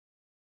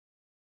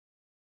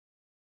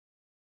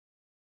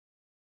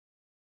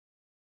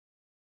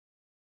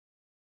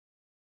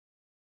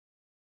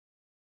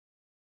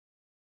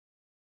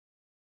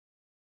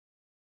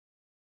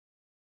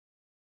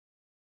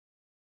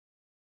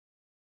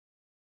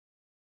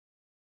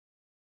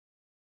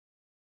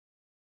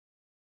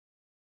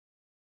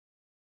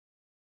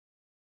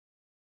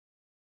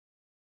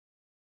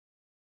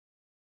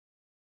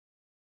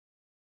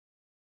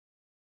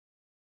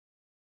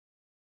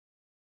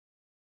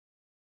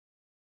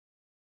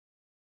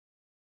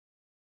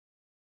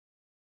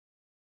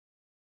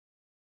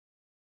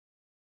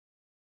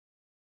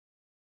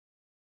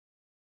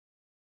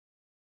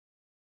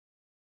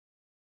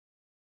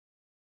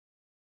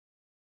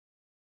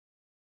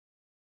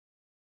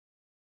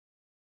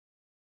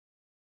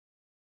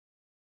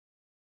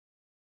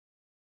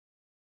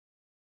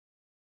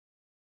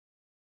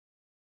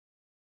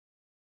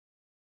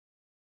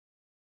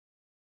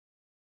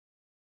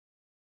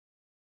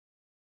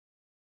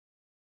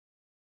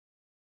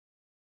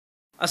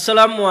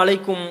அஸ்ஸலாமு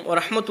அலைக்கும்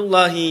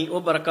வரஹ்மத்துல்லாஹி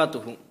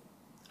வபரகாத்துஹு.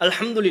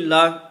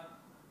 அல்ஹம்துலில்லாஹ்.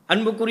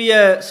 அன்புக்குரிய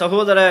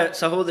சகோதர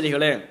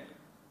சகோதரிகளே,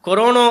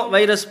 கொரோனா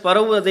வைரஸ்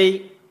பரவுவதை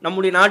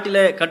நம்முடைய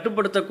நாட்டில்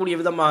கட்டுப்படுத்தக்கூடிய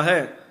விதமாக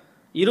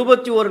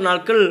 21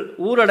 நாட்கள்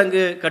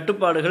ஊரடங்கு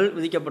கட்டுப்பாடுகள்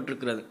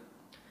விதிக்கப்பட்டிருக்கிறது.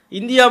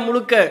 இந்தியா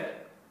முழுக்க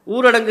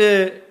ஊரடங்கு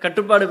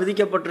கட்டுப்பாடு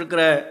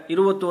விதிக்கப்பட்டிருக்கிற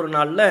 21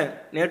 நாளில்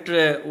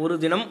நேற்று ஒரு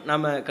தினம்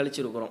நாம்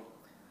கழிச்சிருக்கிறோம்.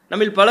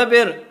 நம்மில் பல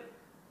பேர்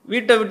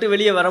வீட்டை விட்டு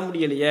வெளியே வர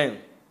முடியலையே,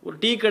 ஒரு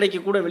டீ கடைக்கு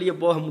கூட வெளியே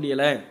போக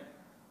முடியலை,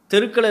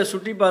 தெருக்களை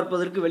சுற்றி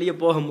பார்ப்பதற்கு வெளியே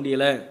போக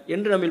முடியலை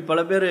என்று நம்மில் பல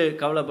பேர்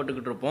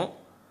கவலைப்பட்டுக்கிட்டு இருப்போம்.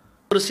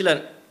 ஒரு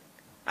சிலர்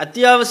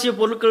அத்தியாவசிய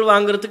பொருட்கள்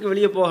வாங்குறதுக்கு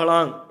வெளியே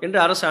போகலாம் என்று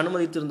அரசு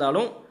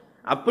அனுமதித்திருந்தாலும்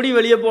அப்படி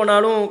வெளியே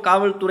போனாலும்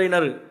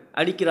காவல்துறையினர்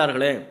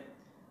அடிக்கிறார்களே,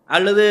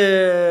 அல்லது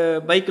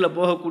பைக்கில்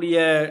போகக்கூடிய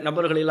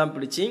நபர்களெல்லாம்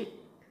பிடிச்சி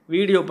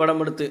வீடியோ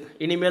படம் எடுத்து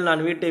இனிமேல்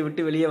நான் வீட்டை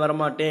விட்டு வெளியே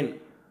வரமாட்டேன்,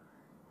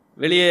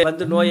 வெளியே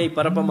வந்து நோயை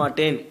பரப்ப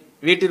மாட்டேன்,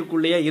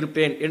 வீட்டிற்குள்ளேயே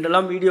இருப்பேன்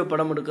என்றெல்லாம் வீடியோ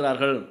படம்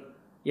எடுக்கிறார்கள்.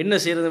 என்ன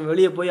செய்கிறது,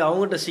 வெளியே போய்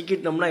அவங்ககிட்ட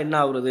சிக்கிட்டோம்னா என்ன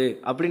ஆகுறது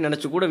அப்படின்னு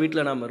நினச்சி கூட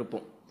வீட்டில் நாம்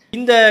இருப்போம்.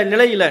 இந்த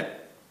நிலையில்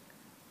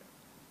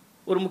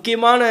ஒரு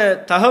முக்கியமான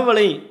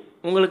தகவலை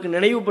உங்களுக்கு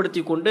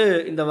நினைவுபடுத்தி கொண்டு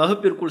இந்த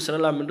வகுப்பிற்குள்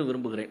செல்லலாம் என்று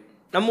விரும்புகிறேன்.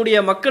 நம்முடைய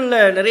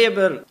மக்களில் நிறைய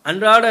பேர்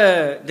அன்றாட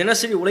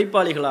தினசரி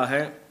உழைப்பாளிகளாக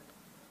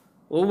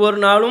ஒவ்வொரு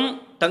நாளும்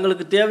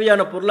தங்களுக்கு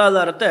தேவையான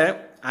பொருளாதாரத்தை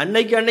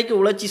அன்னைக்கு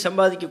உழைச்சி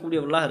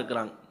சம்பாதிக்கக்கூடியவர்களாக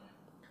இருக்கிறாங்க.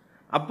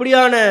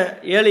 அப்படியான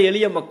ஏழை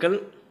எளிய மக்கள்,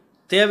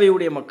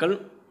 தேவையுடைய மக்கள்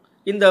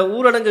இந்த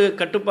ஊரடங்கு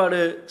கட்டுப்பாடு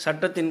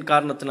சட்டத்தின்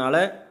காரணத்தினால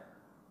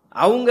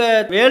அவங்க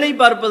வேலை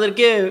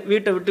பார்ப்பதற்கே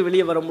வீட்டை விட்டு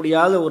வெளியே வர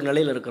முடியாத ஒரு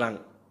நிலையில் இருக்கிறாங்க.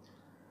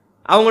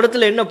 அவங்க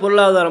இடத்துல என்ன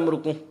பொருளாதாரம்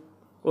இருக்கும்?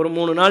 ஒரு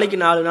 3 நாளைக்கு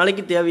 4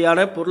 நாளைக்கு தேவையான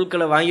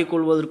பொருட்களை வாங்கி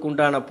கொள்வதற்கு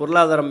உண்டான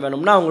பொருளாதாரம்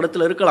வேணும்னா அவங்க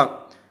இடத்துல இருக்கலாம்.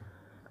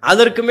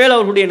 அதற்கு மேல்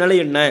அவர்களுடைய நிலை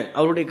என்ன,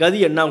 அவருடைய கதி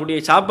என்ன, அவருடைய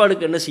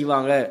சாப்பாடுக்கு என்ன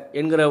செய்வாங்க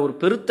என்கிற ஒரு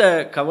பெருத்த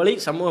கவலை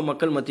சமூக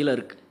மக்கள் மத்தியில்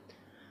இருக்குது.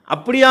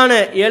 அப்படியான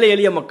ஏழை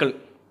எளிய மக்கள்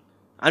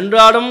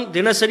அன்றாடம்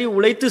தினசரி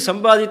உழைத்து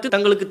சம்பாதித்து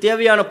தங்களுக்கு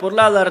தேவையான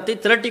பொருளாதாரத்தை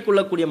திரட்டி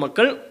கொள்ளக்கூடிய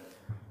மக்கள்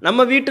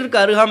நம்ம வீட்டிற்கு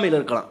அருகாமையில்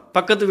இருக்கலாம்.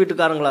 பக்கத்து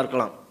வீட்டுக்காரங்களாக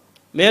இருக்கலாம்,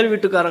 மேல்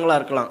வீட்டுக்காரங்களாக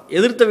இருக்கலாம்,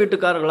 எதிர்த்த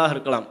வீட்டுக்காரங்களாக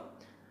இருக்கலாம்,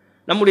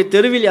 நம்முடைய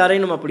தெருவில்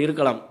யாரையும் அப்படி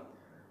இருக்கலாம்.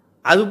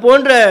 அது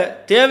போன்ற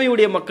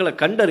தேவையுடைய மக்களை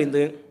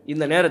கண்டறிந்து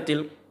இந்த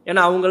நேரத்தில்,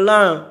 ஏன்னா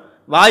அவங்கெல்லாம்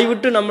வாய்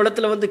விட்டு நம்ம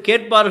இடத்துல வந்து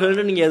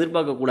கேட்பார்கள்னு நீங்கள்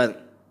எதிர்பார்க்கக்கூடாது.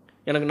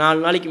 எனக்கு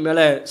 4 நாளைக்கு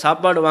மேலே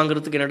சாப்பாடு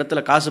வாங்குறதுக்கு என்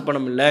இடத்துல காசு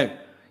பணம் இல்லை,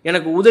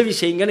 எனக்கு உதவி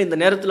செய்யுங்கன்னு இந்த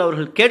நேரத்தில்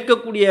அவர்கள்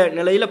கேட்கக்கூடிய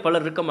நிலையில்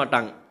பலர் இருக்க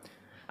மாட்டாங்க.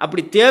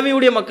 அப்படி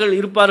தேவையுடைய மக்கள்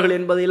இருப்பார்கள்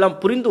என்பதையெல்லாம்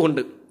புரிந்து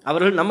கொண்டு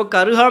அவர்கள் நமக்கு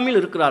அருகாமையில்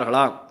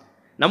இருக்கிறார்களா,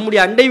 நம்முடைய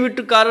அண்டை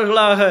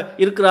வீட்டுக்காரர்களாக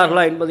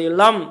இருக்கிறார்களா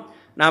என்பதையெல்லாம்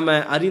நாம்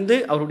அறிந்து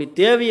அவருடைய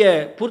தேவையை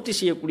பூர்த்தி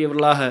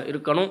செய்யக்கூடியவர்களாக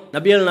இருக்கணும்.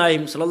 நபிகள்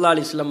நாயகம் ஸல்லல்லாஹு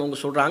அலைஹி வஸல்லம் அவங்க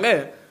சொல்கிறாங்க,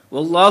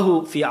 வல்லாஹு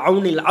ஃபி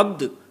அவுனில்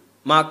அப்து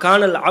மா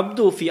கானல்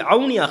அப்து ஃபி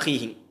அவுனி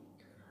அஹீஹி.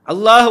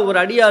 அல்லாஹ் ஒரு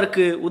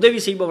அடியாருக்கு உதவி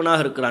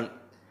செய்பவனாக இருக்கிறான்.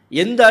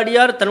 எந்த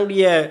அடியார்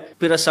தன்னுடைய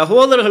பிற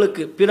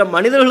சகோதரர்களுக்கு, பிற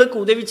மனிதர்களுக்கு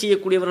உதவி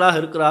செய்யக்கூடியவர்களாக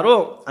இருக்கிறாரோ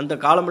அந்த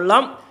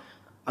காலமெல்லாம்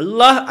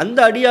அல்லாஹ் அந்த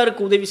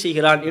அடியாருக்கு உதவி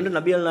செய்கிறான் என்று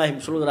நபிகள்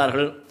நாயகம்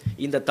சொல்கிறார்கள்.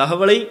 இந்த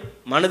தகவலை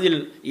மனதில்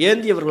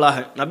ஏந்தியவர்களாக,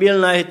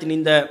 நபிகள் நாயகத்தின்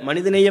இந்த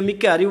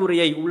மனிதநேயமிக்க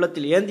அறிவுரையை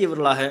உள்ளத்தில்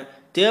ஏந்தியவர்களாக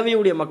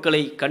தேவையுடைய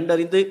மக்களை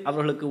கண்டறிந்து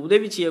அவர்களுக்கு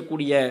உதவி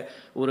செய்யக்கூடிய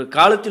ஒரு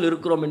காலத்தில்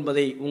இருக்கிறோம்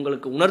என்பதை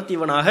உங்களுக்கு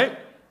உணர்த்தியவனாக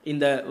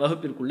இந்த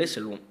வகுப்பிற்குள்ளே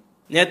செல்வோம்.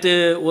 நேற்று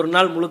ஒரு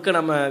நாள் முழுக்க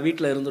நம்ம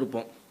வீட்டில்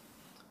இருந்திருப்போம்.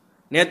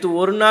 நேற்று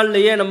ஒரு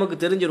நாள்லையே நமக்கு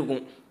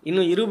தெரிஞ்சிருக்கும்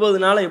இன்னும் 20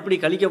 நாளை எப்படி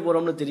கழிக்க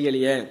போகிறோம்னு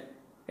தெரியலையே.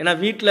 ஏன்னா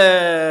வீட்டில்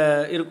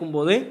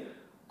இருக்கும்போது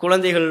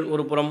குழந்தைகள்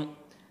ஒரு புறம்,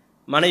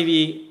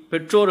 மனைவி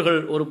பெற்றோர்கள்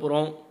ஒரு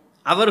புறம்,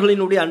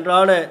 அவர்களினுடைய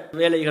அன்றாட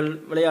வேலைகள்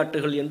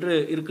விளையாட்டுகள் என்று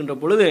இருக்கின்ற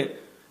பொழுது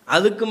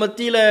அதுக்கு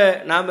மத்தியில்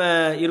நாம்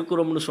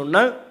இருக்கிறோம்னு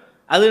சொன்னால்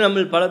அது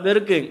நம்ம பல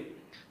பேருக்கு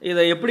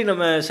இதை எப்படி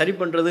நம்ம சரி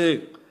பண்ணுறது,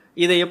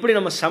 இதை எப்படி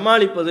நம்ம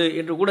சமாளிப்பது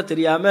என்று கூட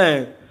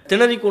தெரியாமல்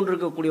திணறி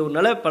கொண்டிருக்கக்கூடிய ஒரு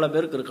நிலை பல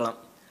பேருக்கு இருக்கலாம்.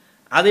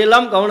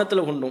 அதையெல்லாம்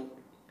கவனத்தில் கொண்டோம்.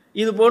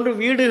 இது போன்று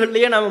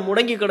வீடுகள்லேயே நாம்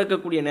முடங்கி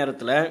கிடக்கக்கூடிய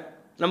நேரத்தில்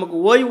நமக்கு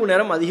ஓய்வு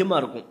நேரம் அதிகமாக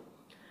இருக்கும்.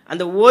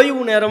 அந்த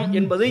ஓய்வு நேரம்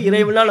என்பது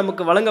இறைவனால்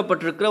நமக்கு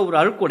வழங்கப்பட்டிருக்கிற ஒரு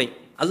அருட்கொடை.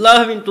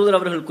 அல்லாஹ்வின் தூதர்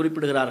அவர்கள்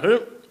குறிப்பிடுகிறார்கள்,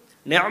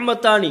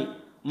 நிஅமத்தானி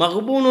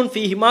மக்பூனுன்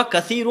ஃபீஹிமா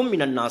கஸீரும்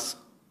மினன்னாஸ்.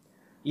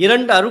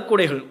 2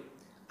 அருட்கொடைகள்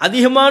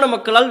அதிகமான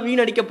மக்களால்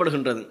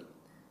வீணடிக்கப்படுகின்றது.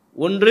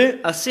 ஒன்று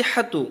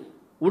அஸ்ஸிஹத்து,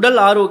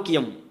 உடல்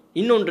ஆரோக்கியம்,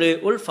 இன்னொன்று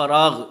உல்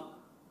ஃபராக்,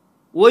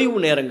 ஓய்வு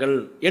நேரங்கள்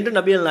என்று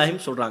நபிகள்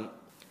நாயகம் சொல்கிறாங்க.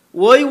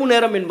 ஓய்வு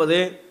நேரம் என்பது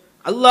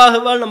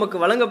அல்லாஹ்வால் நமக்கு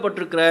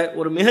வழங்கப்பட்டிருக்கிற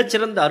ஒரு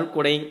மிகச்சிறந்த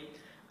அருட்கொடை.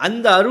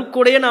 அந்த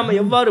அருட்கொடையை நாம்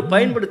எவ்வாறு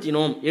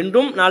பயன்படுத்தினோம்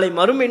என்றும் நாளை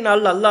மறுமை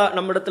நாள் அல்லாஹ்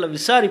நம்மிடத்தில்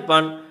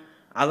விசாரிப்பான்.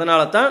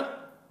 அதனால தான்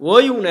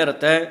ஓய்வு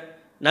நேரத்தை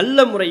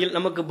நல்ல முறையில்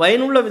நமக்கு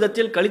பயனுள்ள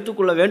விதத்தில் கழித்து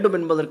கொள்ள வேண்டும்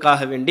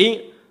என்பதற்காக வேண்டி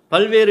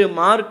பல்வேறு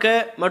மார்க்க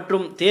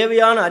மற்றும்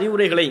தேவையான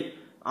அறிவுரைகளை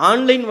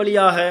ஆன்லைன்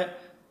வழியாக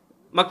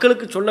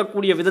மக்களுக்கு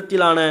சொல்லக்கூடிய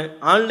விதத்திலான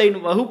ஆன்லைன்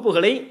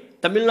வகுப்புகளை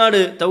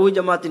தமிழ்நாடு தௌஹீத்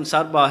ஜமாத்தின்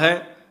சார்பாக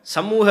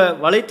சமூக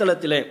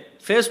வலைத்தளத்தில்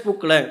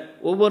ஃபேஸ்புக்கில்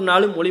ஒவ்வொரு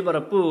நாளும்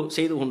ஒளிபரப்பு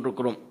செய்து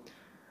கொண்டிருக்கிறோம்.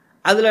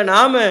 அதில்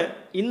நாம்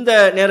இந்த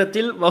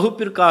நேரத்தில்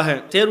வகுப்பிற்காக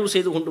தேர்வு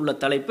செய்து கொண்டுள்ள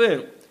தலைப்பு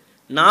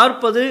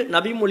 40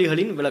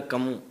 நபிமொழிகளின்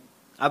விளக்கம்.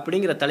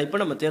 அப்படிங்கிற தலைப்பை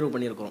நம்ம தேர்வு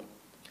பண்ணியிருக்கிறோம்.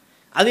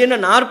 அது என்ன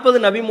 40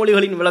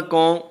 நபிமொழிகளின்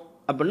விளக்கம்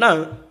அப்படின்னா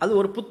அது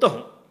ஒரு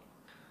புத்தகம்.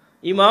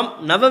 இமாம்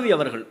நவவி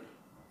அவர்கள்,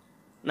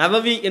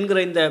 நவவி என்கிற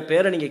இந்த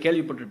பெயரை நீங்கள்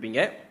கேள்விப்பட்டிருப்பீங்க.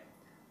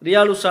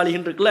 ரியாலு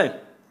சாலிஹின் இருக்குல்ல,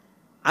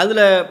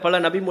 அதில் பல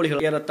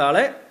நபிமொழிகள் ஏறத்தாழ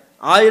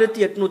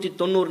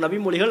 1890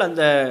 நபிமொழிகள்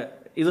அந்த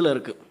இதில்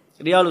இருக்குது.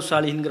 ரியாலு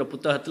சாலிஹின்கிற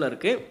புத்தகத்தில்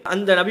இருக்குது.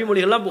 அந்த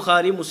நபிமொழிகள்லாம்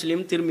புகாரி,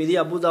 முஸ்லீம், திர்மிதி,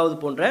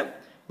 அபுதாவுத் போன்ற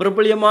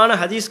பிரபலியமான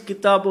ஹதீஸ்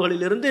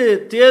கித்தாபுகளிலிருந்து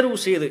தேர்வு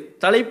செய்து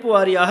தலைப்பு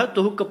வாரியாக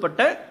தொகுக்கப்பட்ட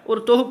ஒரு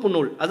தொகுப்பு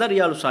நூல், அதான்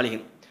ரியாலு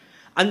சாலிஹின்.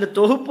 அந்த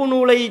தொகுப்பு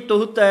நூலை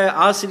தொகுத்த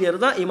ஆசிரியர்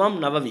தான் இமாம்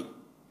நவவி.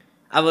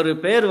 அவர்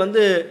பெயர்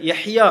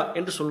யஹ்யா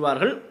என்று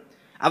சொல்வார்கள்.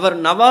 அவர்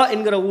நவா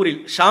என்கிற ஊரில்,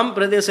 ஷாம்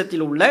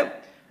பிரதேசத்தில் உள்ள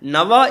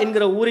நவா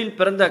என்கிற ஊரில்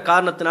பிறந்த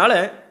காரணத்தினால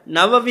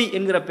நவவி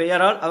என்கிற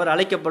பெயரால் அவர்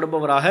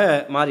அழைக்கப்படுபவராக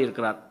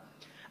மாறியிருக்கிறார்.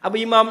 அப்போ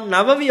இமாம்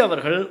நவவி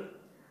அவர்கள்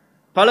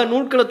பல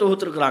நூல்களை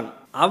தொகுத்திருக்கிறாங்க.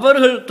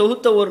 அவர்கள்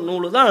தொகுத்த ஒரு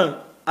நூல் தான்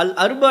அல்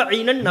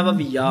அர்பஈனன்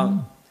நவவியா.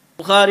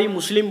 புகாரி,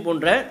 முஸ்லிம்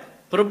போன்ற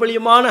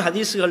பிரபலியமான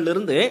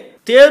ஹதீஸுகளிலிருந்து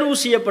தேர்வு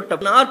செய்யப்பட்ட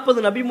 40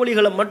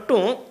 நபிமொழிகளை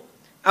மட்டும்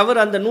அவர்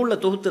அந்த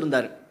நூலில்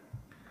தொகுத்திருந்தார்.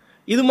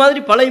 இது மாதிரி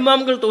பல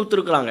இமாம்கள்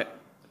தொகுத்திருக்கிறாங்க.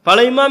 பல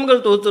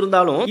இமாம்கள்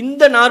தொகுத்திருந்தாலும்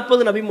இந்த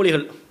 40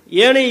 நபிமொழிகள்,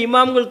 ஏனைய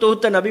இமாம்கள்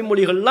தொகுத்த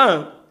நபிமொழிகள்லாம்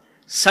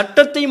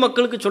சட்டத்தை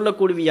மக்களுக்கு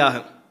சொல்லக்கூடியவையாக,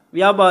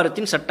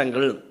 வியாபாரத்தின்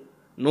சட்டங்கள்,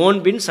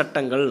 நோன்பின்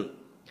சட்டங்கள்,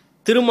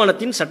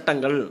 திருமணத்தின்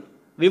சட்டங்கள்,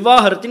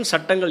 விவாகரத்தின்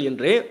சட்டங்கள்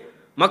என்று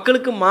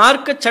மக்களுக்கு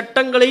மார்க்க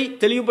சட்டங்களை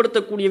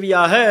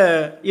தெளிவுபடுத்தக்கூடியவையாக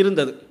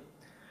இருந்தது.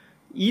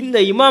 இந்த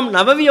இமாம்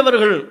நவவி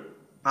அவர்கள்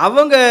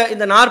அவங்க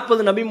இந்த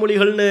 40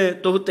 நபிமொழிகள்னு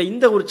தொகுத்த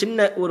இந்த ஒரு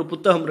சின்ன ஒரு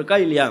புத்தகம் இருக்கா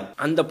இல்லையா,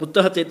 அந்த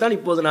புத்தகத்தை தான்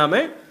இப்போது நாம்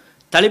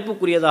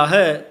தலைப்புக்குரியதாக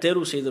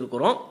தேர்வு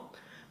செய்திருக்கிறோம்.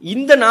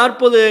 இந்த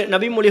 40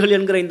 நபிமொழிகள்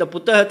என்கிற இந்த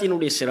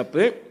புத்தகத்தினுடைய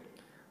சிறப்பு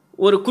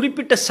ஒரு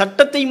குறிப்பிட்ட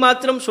சட்டத்தை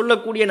மாத்திரம்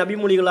சொல்லக்கூடிய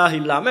நபிமொழிகளாக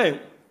இல்லாமல்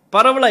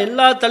பரவலாக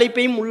எல்லா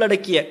தலைப்பையும்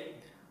உள்ளடக்கிய,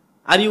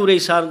 அறிவுரை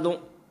சார்ந்தும்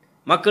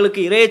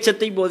மக்களுக்கு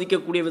இறையச்சத்தை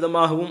போதிக்கக்கூடிய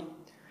விதமாகவும்,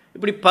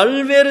 இப்படி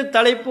பல்வேறு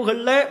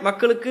தலைப்புகளில்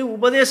மக்களுக்கு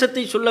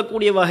உபதேசத்தை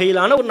சொல்லக்கூடிய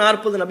வகையிலான ஒரு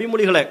 40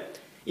 நபிமொழிகளை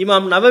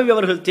இமாம் நவவி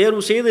அவர்கள்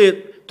தேர்வு செய்து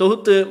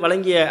தொகுத்து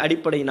வழங்கிய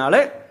அடிப்படையினால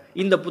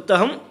இந்த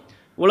புத்தகம்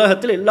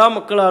உலகத்தில் எல்லா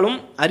மக்களாலும்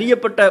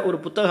அறியப்பட்ட ஒரு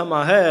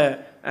புத்தகமாக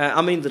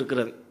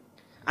அமைந்திருக்கிறது.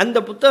 அந்த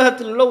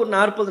புத்தகத்தில் உள்ள ஒரு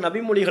 40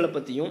 நபிமொழிகளை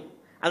பற்றியும்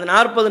அந்த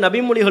 40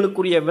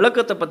 நபிமொழிகளுக்குரிய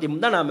விளக்கத்தை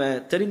பற்றியும் தான் நாம்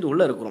தெரிந்து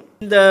கொள்ள இருக்கிறோம்.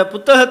 இந்த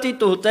புத்தகத்தை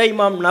தொகுத்த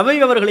இமாம்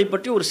நவவி அவர்களை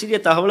பற்றி ஒரு சிறிய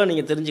தகவலை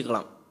நீங்கள்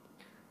தெரிஞ்சுக்கலாம்.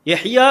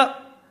 யஹ்யா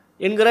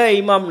என்கிற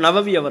இமாம்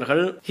நவவி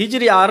அவர்கள்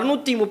ஹிஜ்ரி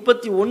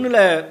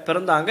 631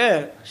 பிறந்தாங்க.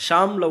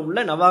 ஷாமில் உள்ள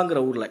நவாங்கிற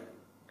ஊரில்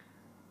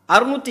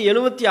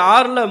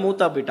 676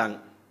 மூத்தா போயிட்டாங்க.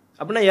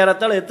 அப்படின்னா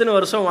ஏறத்தாழ எத்தனை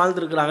வருஷம்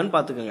வாழ்ந்துருக்கிறாங்கன்னு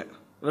பார்த்துக்கோங்க.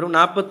 வெறும்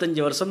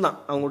 45 வருஷம் தான்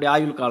அவங்களுடைய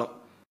ஆயுள் காலம்.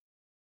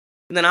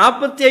 இந்த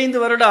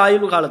 45 வருட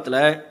ஆயுள்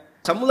காலத்தில்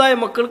சமுதாய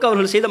மக்களுக்கு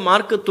அவர்கள் செய்த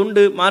மார்க்க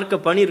தொண்டு, மார்க்க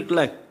பணி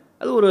இருக்குல்ல,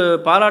 அது ஒரு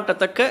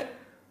பாராட்டத்தக்க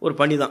ஒரு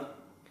பணி தான்.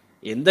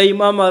 எந்த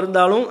இமாமாக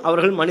இருந்தாலும்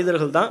அவர்கள்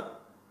மனிதர்கள் தான்,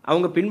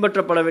 அவங்க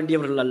பின்பற்றப்பட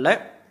வேண்டியவர்கள் அல்ல.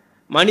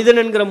 மனிதன்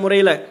என்கிற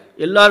முறையில்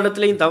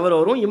எல்லாரிடத்துலையும் தவறு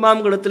வரும்,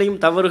 இமாம்களிடத்திலையும்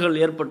தவறுகள்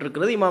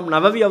ஏற்பட்டிருக்கிறது. இமாம்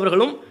நவவி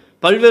அவர்களும்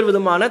பல்வேறு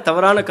விதமான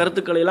தவறான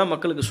கருத்துக்களை எல்லாம்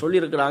மக்களுக்கு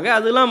சொல்லியிருக்கிறாங்க.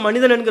 அதெல்லாம்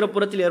மனிதன் என்கிற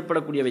புறத்தில்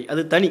ஏற்படக்கூடியவை,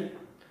 அது தனி.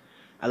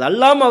 அது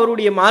அல்லாமல்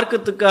அவருடைய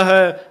மார்க்கத்துக்காக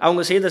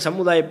அவங்க செய்த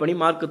சமுதாய பணி,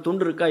 மார்க்க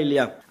தொண்டு இருக்கா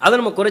இல்லையா, அதை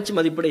நம்ம குறைச்சி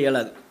மதிப்பிட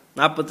இயலாது.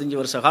 45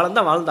 வருஷ காலம்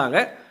தான் வாழ்ந்தாங்க.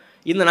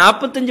 இந்த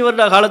 45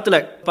 வருட காலத்தில்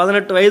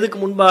 18 வயதுக்கு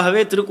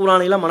முன்பாகவே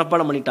திருக்குர்ஆனையெல்லாம்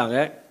மனப்பாடம் பண்ணிட்டாங்க.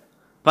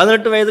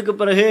 18 வயதுக்கு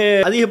பிறகு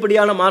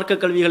அதிகப்படியான மார்க்க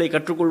கல்விகளை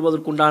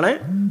கற்றுக்கொள்வதற்குண்டான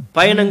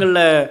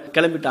பயணங்களில்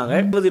கிளம்பிட்டாங்க.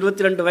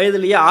 22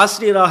 வயதிலேயே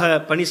ஆசிரியராக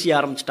பணி செய்ய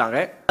ஆரம்பிச்சிட்டாங்க.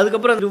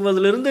 அதுக்கப்புறம்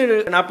 20லிருந்து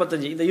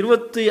 45 இந்த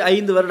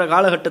 25 வருட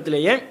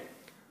காலகட்டத்திலேயே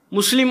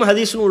முஸ்லீம்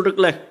ஹதீஸ் நூல்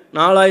இருக்குல்ல,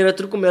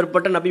 4000த்திற்கும்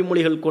மேற்பட்ட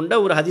நபிமொழிகள்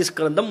கொண்ட ஒரு ஹதீஸ்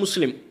கிரந்தம்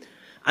முஸ்லீம்.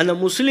 அந்த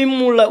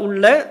முஸ்லீமில்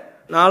உள்ள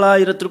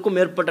 4000த்திற்கும்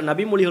மேற்பட்ட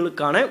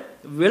நபிமொழிகளுக்கான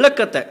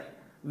விளக்கத்தை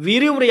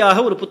விரிவுரையாக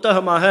ஒரு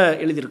புத்தகமாக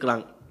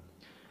எழுதியிருக்கிறாங்க.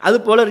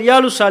 அதுபோல்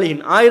ரியாலு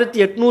சாலிஹின்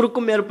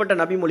 1800க்கும் மேற்பட்ட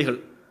நபிமொழிகள்,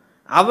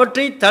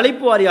 அவற்றை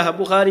தலைப்பு வாரியாக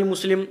புகாரி,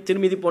 முஸ்லிம்,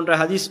 திர்மிதி போன்ற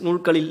ஹதீஸ்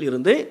நூல்களில்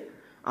இருந்து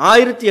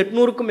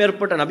 1800க்கும்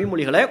மேற்பட்ட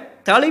நபிமொழிகளை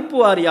தலைப்பு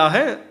வாரியாக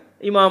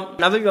இமாம்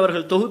நவவி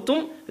அவர்கள்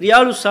தொகுத்தும்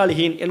ரியாலு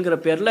சாலிஹின் என்கிற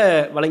பேரில்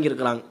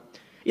வழங்கியிருக்கிறாங்க.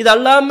 இது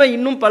அல்லாமல்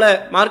இன்னும் பல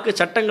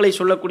மார்க்க சட்டங்களை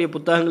சொல்லக்கூடிய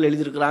புத்தகங்கள்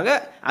எழுதியிருக்கிறாங்க.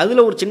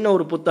 அதில் ஒரு சின்ன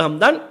ஒரு புத்தகம்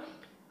தான்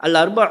அல்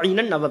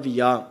அர்பஈனன்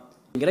நவவியா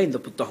என்கிற இந்த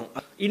புத்தகம்.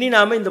 இனி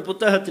நாம் இந்த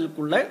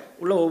புத்தகத்திற்குள்ள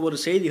உள்ள ஒவ்வொரு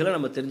செய்திகளை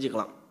நம்ம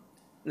தெரிஞ்சுக்கலாம்.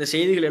 இந்த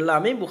செய்திகள்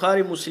எல்லாமே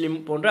புகாரி, முஸ்லிம்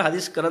போன்ற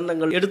ஹதீஸ்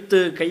கிரந்தங்கள் எடுத்து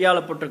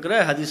கையாளப்பட்டிருக்கிற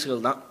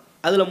ஹதீஸ்கள் தான்.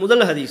 அதில்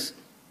முதல் ஹதீஸ்,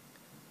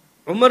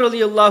 உமர்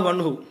ரலியல்லாஹு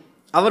அன்ஹு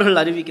அவர்கள்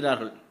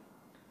அறிவிக்கிறார்கள்,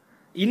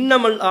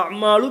 இன்னமல்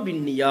அமாலு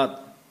பின்னியாத்,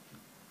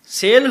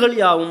 செயல்கள்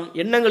யாவும்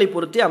எண்ணங்களை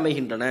பொறுத்தே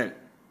அமைகின்றன.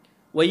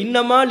 ஒ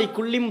இன்னமா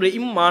லிக்குல்லிம்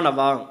ரிஇம்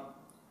மானவா,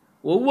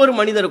 ஒவ்வொரு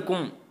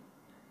மனிதருக்கும்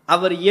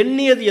அவர்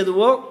எண்ணியது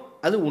எதுவோ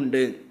அது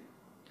உண்டு.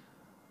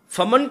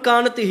 ஃபமன்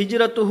கானத்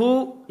ஹிஜ்ரத்துஹு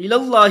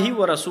இலல்லாஹி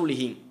வ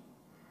ரசூலிஹி,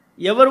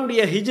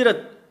 எவருடைய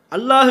ஹிஜ்ரத்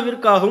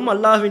அல்லாஹ்விற்காகவும்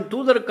அல்லாஹ்வின்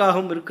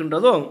தூதருக்காகவும்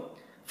இருக்கின்றதோ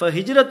ஃப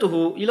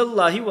ஹிஜ்ரத்துஹு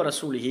இலல்லாஹி வ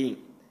ரசூலிஹி,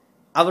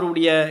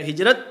 அவருடைய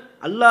ஹிஜ்ரத்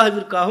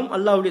அல்லாஹ்விற்காகவும்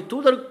அல்லாஹ்வுடைய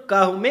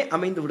தூதருக்காகவுமே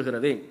அமைந்து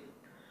விடுகிறது.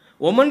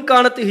 ஒமன்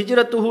கானத்து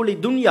ஹிஜ்ரத்துஹு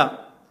துன்யா,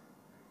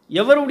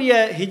 எவருடைய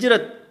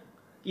ஹிஜ்ரத்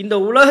இந்த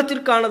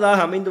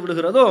உலகத்திற்கானதாக அமைந்து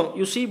விடுகிறதோ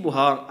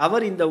யுசீபுஹா,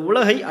 அவர் இந்த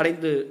உலகை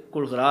அடைந்து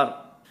கொள்கிறார்.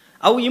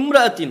 அவ்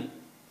இம்ரஅத்தின்,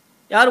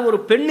 யார் ஒரு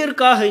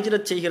பெண்ணிற்காக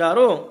ஹிஜ்ரத்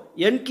செய்கிறாரோ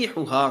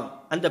யன்கிஹுஹா,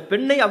 அந்த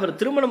பெண்ணை அவர்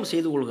திருமணம்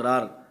செய்து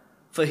கொள்கிறார்.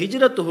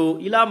 ஃபஹிஜ்ரத்துஹு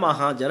இலா மா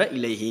ஹாஜர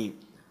இலைஹி,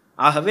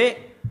 ஆகவே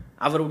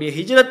அவருடைய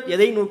ஹிஜ்ரத்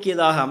எதை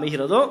நோக்கியதாக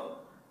அமைகிறதோ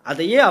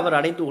அதையே அவர்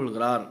அடைந்து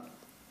கொள்கிறார்.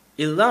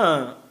 இதுதான்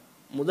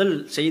முதல்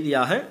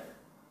செய்தியாக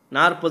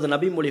 40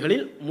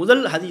 நபிமொழிகளில்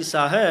முதல்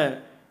ஹதீஸாக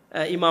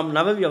இமாம்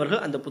நவவி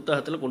அவர்கள் அந்த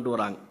புத்தகத்தில் கொண்டு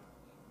வராங்க.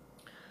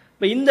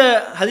 இப்போ இந்த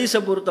ஹதீஸை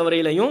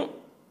பொறுத்தவரையிலையும்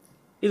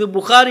இது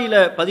புகாரியில்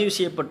பதிவு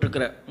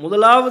செய்யப்பட்டிருக்கிற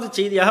முதலாவது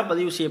செய்தியாக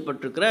பதிவு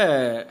செய்யப்பட்டிருக்கிற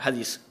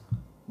ஹதீஸ்.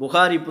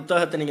 புகாரி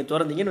புத்தகத்தை நீங்கள்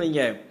திறந்தீங்கன்னு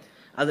வைங்க,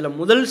 அதில்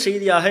முதல்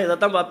செய்தியாக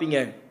இதைத்தான் பார்ப்பீங்க,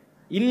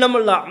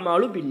 இன்னமல்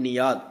அஅமாலு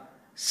பின்னியாத்,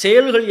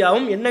 செயல்கள்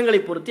யாவும் எண்ணங்களை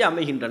பொறுத்தே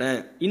அமைகின்றன.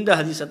 இந்த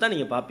ஹதீஸை தான்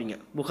நீங்கள் பார்ப்பீங்க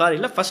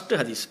புகாரியில் ஃபர்ஸ்ட்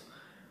ஹதீஸ்.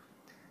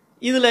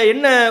 இதில்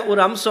என்ன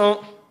ஒரு அம்சம்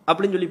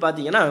அப்படின்னு சொல்லி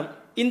பார்த்தீங்கன்னா,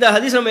 இந்த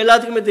ஹதீஸ் நம்ம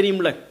எல்லாத்துக்குமே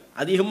தெரியும்ல,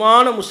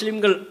 அதிகமான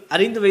முஸ்லீம்கள்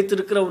அறிந்து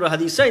வைத்திருக்கிற ஒரு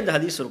ஹதீஸாக இந்த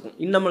ஹதீஸ் இருக்கும்.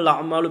 இன்னமல்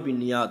அஅமாலு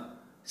பின்னியாத்,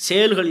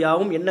 செயல்கள்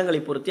யாவும் எண்ணங்களை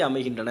பொறுத்தே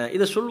அமைகின்றன.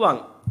 இதை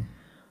சொல்லுவாங்க,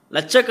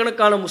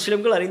 லட்சக்கணக்கான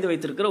முஸ்லீம்கள் அறிந்து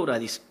வைத்திருக்கிற ஒரு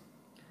ஹதீஸ்.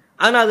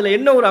 ஆனால் அதில்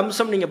என்ன ஒரு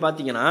அம்சம் நீங்கள்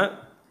பார்த்தீங்கன்னா,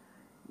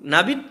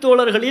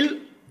 நபித்தோழர்களில்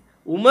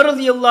உமர்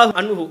ரலியல்லாஹு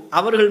அன்ஹு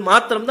அவர்கள்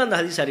மாத்திரம்தான் அந்த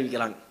ஹதீஸ்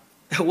அறிவிக்கிறாங்க.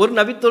 ஒரு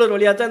நபித்தோழர்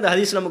வழியாக தான் இந்த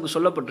ஹதீஸ் நமக்கு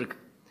சொல்லப்பட்டிருக்கு.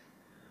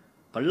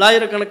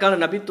 பல்லாயிரக்கணக்கான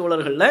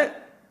நபித்தோழர்களில்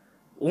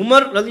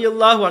உமர்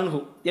ரலியல்லாஹு அன்ஹு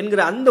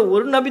என்கிற அந்த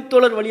ஒரு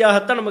நபித்தோழர்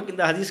வழியாகத்தான் நமக்கு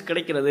இந்த ஹதீஸ்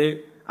கிடைக்கிறது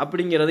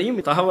அப்படிங்கிறதையும்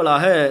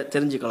தகவலாக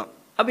தெரிஞ்சுக்கலாம்.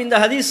 அப்போ இந்த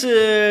ஹதீஸ்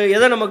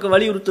எதை நமக்கு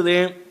வலியுறுத்துது?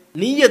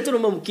 நீயத்து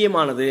ரொம்ப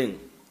முக்கியமானது.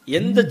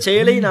 எந்த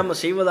செயலை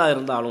நாம் செய்வதாக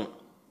இருந்தாலும்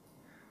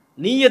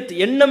நீயத்,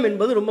 எண்ணம்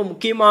என்பது ரொம்ப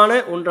முக்கியமான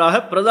ஒன்றாக,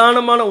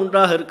 பிரதானமான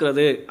ஒன்றாக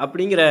இருக்கிறது.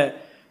 அப்படிங்கிற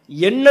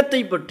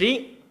எண்ணத்தை பற்றி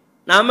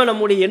நாம்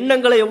நம்முடைய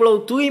எண்ணங்களை எவ்வளவு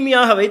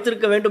தூய்மையாக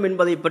வைத்திருக்க வேண்டும்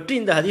என்பதை பற்றி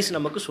இந்த ஹதீஸ்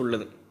நமக்கு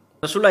சொல்லுது.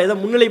 ரசூலுல்லாஹ் இதை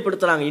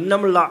முன்னிலைப்படுத்துகிறாங்க,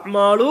 இன்னமல்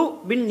அஅமாலு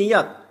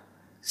பின்னியாத்,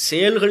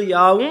 செயல்கள்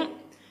யாவும்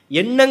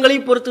எண்ணங்களை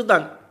பொறுத்து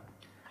தான்.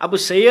 அப்போ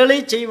செயலை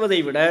செய்வதை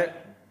விட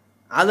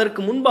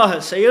அதற்கு முன்பாக,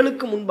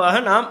 செயலுக்கு முன்பாக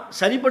நாம்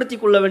சரிப்படுத்தி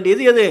கொள்ள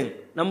வேண்டியது எது?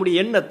 நம்முடைய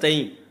எண்ணத்தை,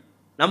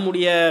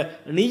 நம்முடைய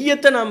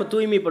நிய்யத்தை நாம்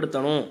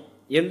தூய்மைப்படுத்தணும்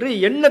என்று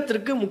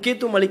எண்ணத்திற்கு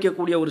முக்கியத்துவம்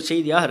அளிக்கக்கூடிய ஒரு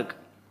செய்தியாக இருக்கு.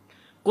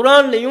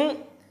 குர்ஆன்லையும்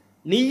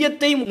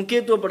நிய்யத்தை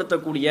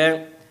முக்கியத்துவப்படுத்தக்கூடிய,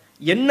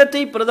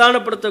 எண்ணத்தை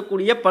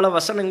பிரதானப்படுத்தக்கூடிய பல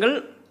வசனங்கள்,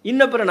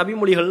 இன்ன பிற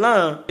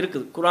நபிமொழிகள்லாம்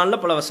இருக்குது.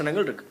 குர்ஆனில் பல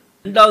வசனங்கள் இருக்கு.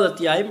 2வது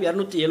அத்தியாயம்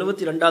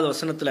 272வது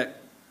வசனத்தில்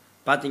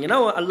பார்த்தீங்கன்னா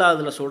அல்லாஹ்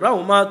அதில் சொல்கிறான்,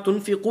 உமா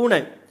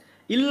துன்ஃபிகூன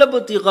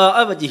இல்லபுத்திகாஅ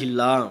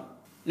வஜ்ஹில்லா,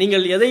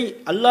 நீங்கள் எதை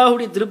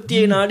அல்லாஹுடைய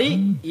திருப்தியை நாடி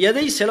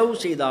எதை செலவு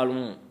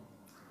செய்தாலும்,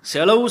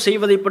 செலவு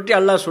செய்வதை பற்றி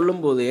அல்லாஹ்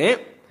சொல்லும்போது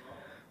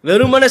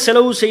வெறுமன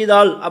செலவு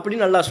செய்தால்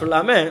அப்படின்னு அல்லாஹ்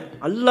சொல்லாமல்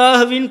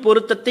அல்லாஹ்வின்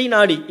பொருத்தத்தை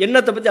நாடி,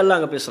 எண்ணத்தை பற்றி அல்லாஹ்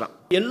அங்கே பேசுகிறான்.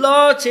 எல்லா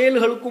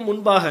செயல்களுக்கும்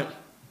முன்பாக,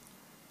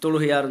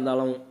 தொழுகையாக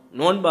இருந்தாலும்,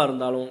 நோன்பாக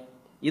இருந்தாலும்,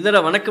 இதர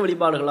வணக்க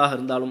வழிபாடுகளாக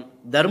இருந்தாலும்,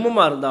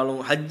 தர்மமாக இருந்தாலும்,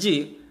 ஹஜ்ஜு,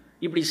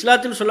 இப்படி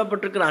இஸ்லாத்தில்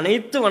சொல்லப்பட்டிருக்கிற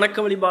அனைத்து வணக்க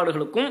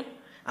வழிபாடுகளுக்கும்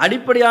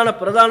அடிப்படையான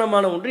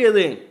பிரதானமான ஒன்று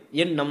எது?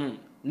 எண்ணம்,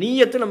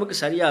 நீயத்து நமக்கு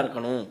சரியாக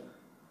இருக்கணும்.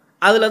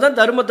 அதில் தான்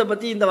தர்மத்தை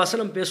பற்றி இந்த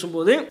வசனம்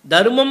பேசும்போது,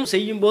 தர்மம்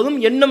செய்யும் போதும்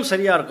எண்ணம்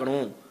சரியாக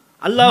இருக்கணும்,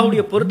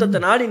 அல்லாஹுடைய பொருத்தத்தை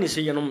நாடி நீ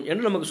செய்யணும்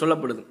என்று நமக்கு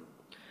சொல்லப்படுது.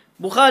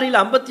 புகாரில்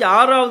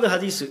 56வது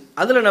ஹதீஸு,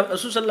 அதில்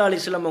ரசூல் ஸல்லல்லாஹு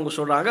அலைஹி வஸல்லம் அவங்க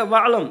சொல்கிறாங்க,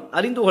 வஅலம்,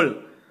 அறிந்துகொள்,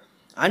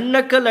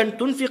 அன்னக லன்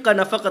துன்ஃபிக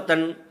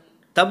நஃபகத்தன்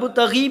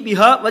தபுதகி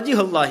பிஹா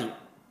வஜ்ஹல்லாஹி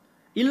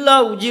இல்லா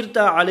உஜிர்த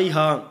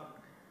அலைஹா,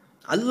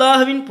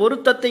 அல்லாஹ்வின்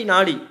பொருத்தத்தை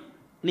நாடி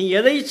நீ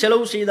எதை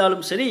செலவு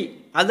செய்தாலும் சரி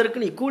அதற்கு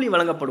நீ கூலி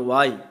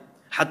வழங்கப்படுவாய்.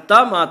 ஹத்தா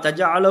மா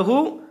தஜஅலஹு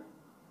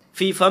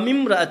ஃபி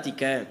ஃபமிம்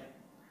ரஅதிக,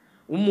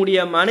 உம்முடைய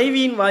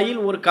மனைவியின் வாயில்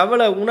ஒரு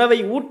கவல உணவை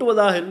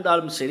ஊட்டுவதாக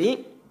இருந்தாலும் சரி,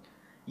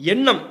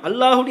 எண்ணம்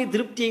அல்லாஹுடைய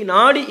திருப்தியை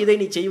நாடி இதை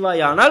நீ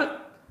செய்வாயானால்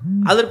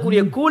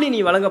அதற்குரிய கூலி நீ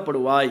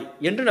வழங்கப்படுவாய்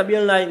என்று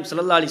நபிகள் நாயகம்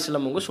ஸல்லல்லாஹு அலைஹி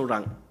வஸல்லம் அவங்க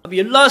சொல்கிறாங்க. அப்போ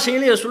எல்லா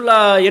செயலையும்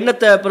ரசூலுல்லாஹ்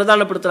எண்ணத்தை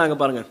பிரதானப்படுத்துகிறாங்க.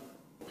 பாருங்கள்,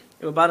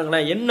 இப்போ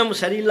பாருங்களேன், எண்ணம்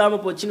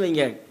சரியில்லாமல் போச்சுன்னு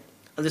வைங்க,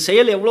 அந்த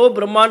செயல் எவ்வளோ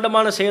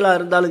பிரம்மாண்டமான செயலாக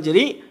இருந்தாலும்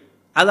சரி,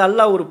 அது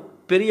அல்லாஹ் ஒரு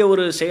பெரிய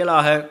ஒரு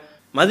செயலாக,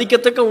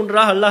 மதிக்கத்தக்க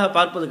ஒன்றாக அல்லாஹ்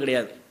பார்ப்பது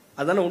கிடையாது.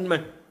 அதுதானே உண்மை.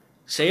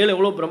 செயல்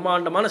எவ்வளோ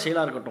பிரம்மாண்டமான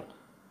செயலாக இருக்கட்டும்,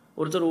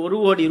 ஒருத்தர்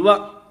 1 கோடி ரூபா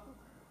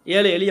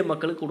ஏழை எளிய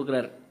மக்களுக்கு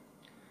கொடுக்குறாரு,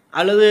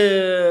 அல்லது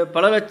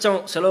பல லட்சம்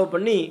செலவு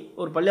பண்ணி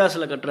ஒரு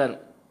பள்ளிவாசலை கட்டுறாரு,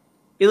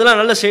 இதெல்லாம்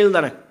நல்ல செயல்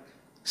தானே.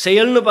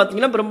 செயல்னு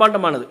பார்த்தீங்கன்னா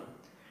பிரம்மாண்டமானது.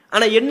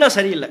 ஆனால் என்ன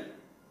சரியில்லை,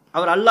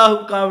 அவர்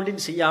அல்லாஹுக்காக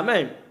வேண்டின்னு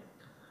செய்யாமல்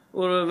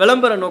ஒரு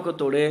விளம்பர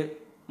நோக்கத்தோடு,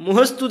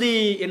 முகஸ்துதி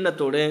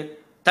எண்ணத்தோடு,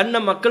 தன்னை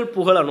மக்கள்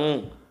புகழணும்,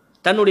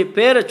 தன்னுடைய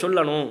பேரை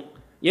சொல்லணும்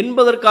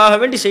என்பதற்காக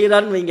வேண்டி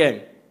செய்கிறாருன்னு வைங்க.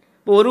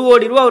 இப்போ 1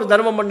 கோடி ரூபா அவர்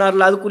தர்மம்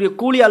பண்ணார்ல, அதுக்குரிய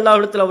கூலி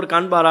அல்லாஹ்விடத்தில் அவர்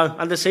காண்பாரா?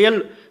 அந்த செயல்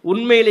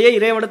உண்மையிலேயே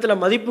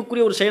இறைவனிடத்தில்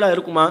மதிப்புக்குரிய ஒரு செயலாக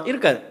இருக்குமா?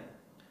 இருக்காது.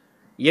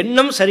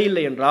 எண்ணம்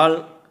சரியில்லை என்றால்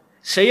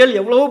செயல்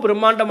எவ்வளவோ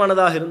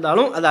பிரம்மாண்டமானதாக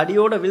இருந்தாலும் அது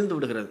அடியோடு வீழ்ந்து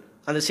விடுகிறது.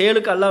 அந்த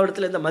செயலுக்கு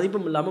அல்லாஹ்விடத்தில் எந்த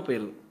மதிப்பும் இல்லாமல்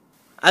போயிடுது.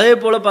 அதே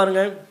போல்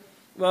பாருங்கள்,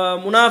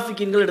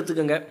 முனாஃபிக்கீன்கள்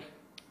எடுத்துக்கோங்க,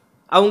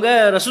 அவங்க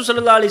ரசூல்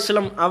ஸல்லல்லாஹு அலைஹி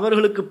வஸல்லம்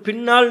அவர்களுக்கு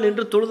பின்னால்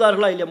நின்று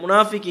தொழுதார்களா இல்லையா?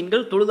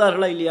 முனாஃபிகீன்கள்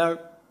தொழுதார்களா இல்லையா?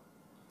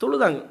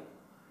 தொழுதாங்க.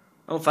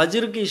 அவன்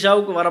ஃபஜ்ருக்கு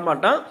இஷாவுக்கு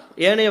வரமாட்டான்,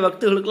 ஏனைய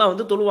வக்துகளுக்கெல்லாம்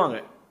வந்து தொழுவாங்க.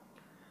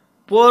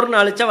 போர்னு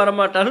அழைச்சா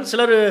வரமாட்டார்கள்,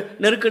 சிலர்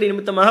நெருக்கடி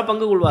நிமித்தமாக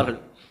பங்கு கொள்வார்கள்.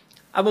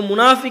 அப்போ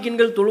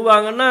முனாஃபிகின்கள்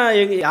தொழுவாங்கன்னா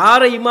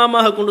யாரை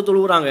இமாமாக கொண்டு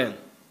தொழுகிறாங்க?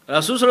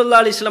 ரசூல்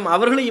ஸல்லல்லாஹு அலைஹி வஸல்லம்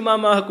அவர்களை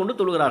இமாமாக கொண்டு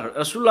தொழுகிறார்கள்.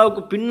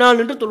 ரசூலுல்லாஹ்வுக்கு பின்னால்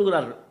நின்று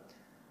தொழுகிறார்கள்,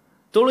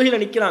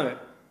 தொழுகையில் நிற்கிறாங்க.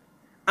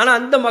 ஆனால்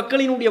அந்த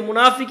மக்களினுடைய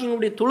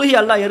முனாஃபிக்கினுடைய தொழுகை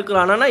அல்லாஹ்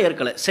ஏற்கிறானா?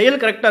 ஏற்கலை.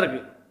 செயல் கரெக்டாக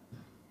இருக்குது.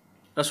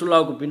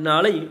 ரசூலுல்லாஹ்வுக்கு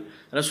பின்னாலே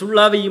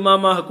ரசூலுல்லாஹ்வை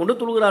இமாமாக கொண்டு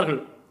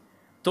தொழுகிறார்கள்,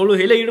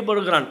 தொழுகையில்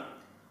ஈடுபடுகிறான்.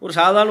 ஒரு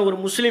சாதாரண ஒரு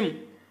முஸ்லீம்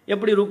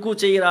எப்படி ருக்கு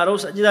செய்கிறாரோ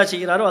சஜிதா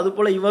செய்கிறாரோ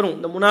அதுபோல் இவரும்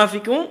இந்த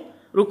முனாஃபிக்கும்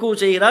ருக்கு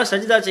செய்கிறார்,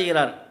 சஜிதா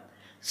செய்கிறார்.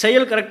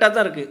 செயல் கரெக்டாக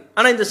தான் இருக்குது.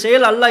 ஆனால் இந்த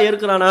செயல் அல்லாஹ்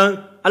ஏற்கிறானா?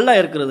 அல்லாஹ்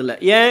ஏற்கிறது இல்லை.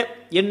 ஏன்?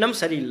 எண்ணம்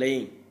சரியில்லை,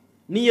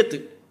 நீயத்து.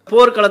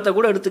 போர்க்களத்தை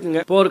கூட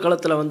எடுத்துக்கோங்க.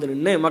 போர்க்களத்தில் வந்து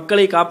நின்று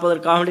மக்களை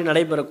காப்பதற்காக வேண்டி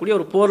நடைபெறக்கூடிய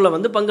ஒரு போரில்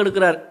வந்து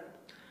பங்கெடுக்கிறார்.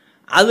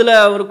 அதில்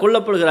அவர்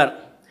கொல்லப்படுகிறார்.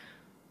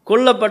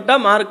 கொல்லப்பட்ட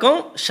மார்க்கம்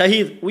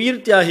ஷஹீத்,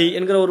 உயிர் தியாகி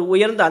என்கிற ஒரு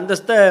உயர்ந்த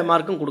அந்தஸ்தை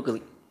மார்க்கம் கொடுக்குது.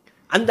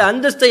 அந்த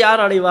அந்தஸ்தை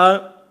யார் அடைவா?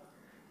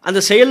 அந்த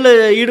செயலில்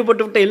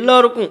ஈடுபட்டு விட்ட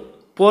எல்லாருக்கும்,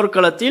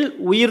 போர்க்களத்தில்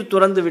உயிர்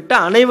துறந்து விட்ட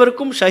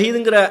அனைவருக்கும்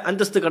ஷஹீதுங்கிற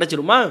அந்தஸ்து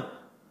கிடைச்சிருமா?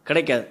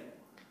 கிடைக்காது.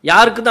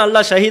 யாருக்கு தான்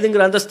அல்லாஹ்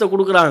ஷஹீதுங்கிற அந்தஸ்தை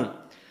கொடுக்குறாங்க?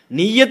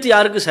 நிய்யத்து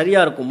யாருக்கு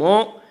சரியாக இருக்குமோ,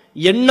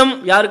 எண்ணம்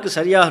யாருக்கு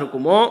சரியாக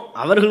இருக்குமோ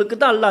அவர்களுக்கு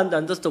தான் அல்லாஹ் அந்த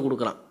அந்தஸ்தை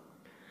கொடுக்குறான்.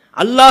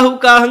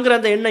 அல்லாஹுக்காகங்கிற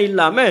அந்த எண்ணம்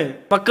இல்லாமல்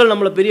மக்கள்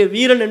நம்மளை பெரிய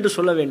வீரன் என்று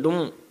சொல்ல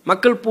வேண்டும்,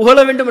 மக்கள் புகழ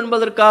வேண்டும்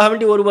என்பதற்காக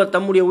வேண்டி ஒருவர்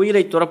தம்முடைய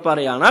உயிரை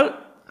துறப்பாரே, ஆனால்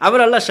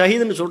அவர் அல்லாஹ்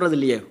ஷஹீதுன்னு சொல்கிறது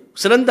இல்லையே,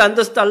 சிறந்த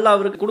அந்தஸ்து அல்லாஹ்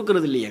அவருக்கு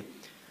கொடுக்கறது இல்லையே.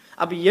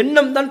 அப்போ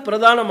எண்ணம் தான்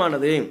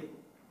பிரதானமானது.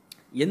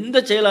 எந்த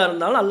செயலாக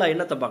இருந்தாலும் அல்லாஹ்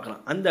எண்ணத்தை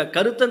பார்க்கலாம். அந்த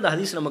கருத்தை அந்த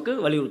ஹதீஸ் நமக்கு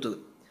வலியுறுத்துது.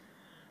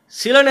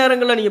 சில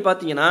நேரங்களில் நீங்கள்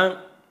பார்த்தீங்கன்னா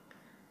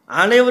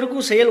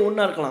அனைவருக்கும் செயல்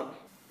ஒன்றா இருக்கலாம்.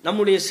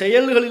 நம்முடைய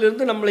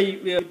செயல்களிலிருந்து நம்மளை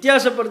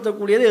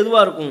வித்தியாசப்படுத்தக்கூடியது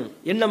எதுவாக இருக்கும்?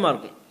 எண்ணமாக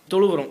இருக்கும்.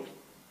 தொழுகிறோம்,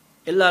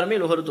 எல்லாருமே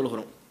லுஹர்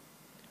தொழுகிறோம்.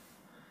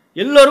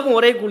 எல்லோருக்கும்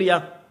ஒரே கூலியா?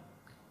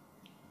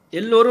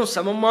 எல்லோரும்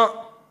சமமாக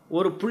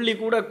ஒரு புள்ளி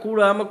கூட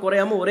கூடாமல்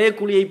குறையாமல் ஒரே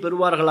கூலியை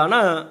பெறுவார்களானா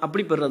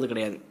அப்படி பெறுறது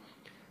கிடையாது.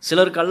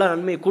 சிலருக்கெல்லாம்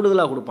நன்மையை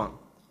கூடுதலாக கொடுப்பான்,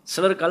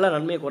 சிலருக்கெல்லாம்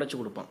நன்மையை குறைச்சி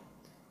கொடுப்பான்.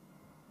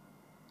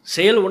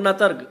 செயல் ஒன்றா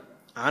தான் இருக்குது.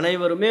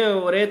 அனைவருமே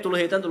ஒரே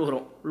தொழுகை தான்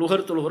தொழுகிறோம்,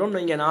 லுஹர் தொழுகிறோம்.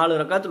 நீங்கள் 4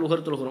 ரக்காத்து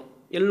லுஹர் தொழுகிறோம்,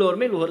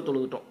 எல்லோருமே லுஹர்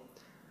தொழுகிட்டோம்.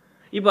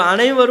 இப்போ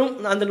அனைவரும்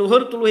அந்த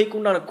லுஹர் தொழுகைக்கு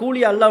உண்டான கூலி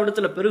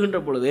அல்லாஹ்விடத்தில் பெறுகின்ற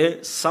பொழுது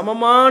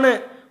சமமான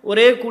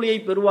ஒரே கூலியை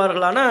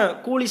பெறுவார்களானா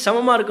கூலி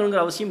சமமாக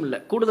இருக்கணுங்கிற அவசியம் இல்லை,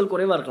 கூடுதல்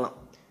குறைவாக இருக்கலாம்.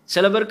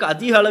 சில பேருக்கு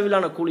அதிக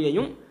அளவிலான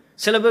கூலியையும்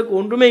சில பேருக்கு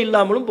ஒன்றுமே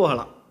இல்லாமலும்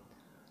போகலாம்.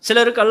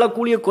 சிலருக்கு அல்லாஹ்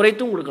கூலியை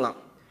குறைத்தும் கொடுக்கலாம்.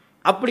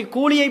 அப்படி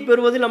கூலியை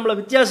பெறுவதில் நம்மளை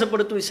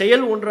வித்தியாசப்படுத்தும்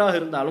செயல் ஒன்றாக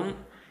இருந்தாலும்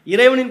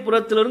இறைவனின்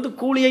புறத்திலிருந்து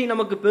கூலியை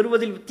நமக்கு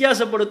பெறுவதில்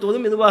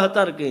வித்தியாசப்படுத்துவதும்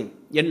இதுவாகத்தான் இருக்கு.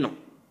 எண்ணம்,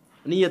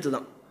 நீயத்து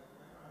தான்.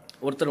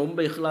 ஒருத்தர்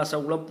ரொம்ப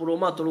இஹ்லாஸாக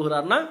உளப்பூர்வமாக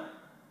தொழுகிறார்னா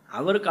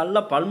அவருக்கு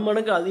அல்லாஹ்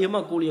பல்மடங்கு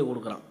அதிகமாக கூலியை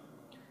கொடுக்குறான்.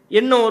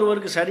 எண்ணம்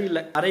ஒருவருக்கு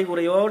சரியில்லை,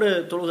 அரைகுறையோடு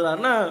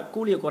தொழுகிறார்னா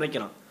கூலியை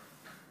குறைக்கிறான்.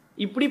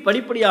 இப்படி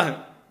படிப்படியாக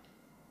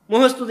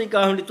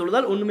முகஸ்துதிக்காக வேண்டி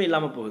தொழுதால் ஒன்றுமே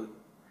இல்லாமல் போகுது.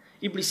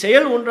 இப்படி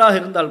செயல் ஒன்றாக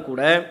இருந்தால்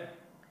கூட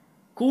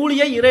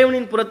கூலியை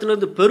இறைவனின்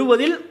புறத்திலிருந்து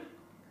பெறுவதில்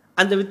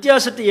அந்த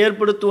வித்தியாசத்தை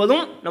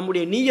ஏற்படுத்துவதும்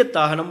நம்முடைய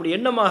நீயத்தாக, நம்முடைய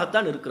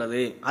எண்ணமாகத்தான்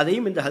இருக்கிறது.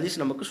 அதையும் இந்த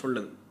ஹதீஸ் நமக்கு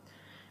சொல்லுது.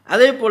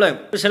 அதே போல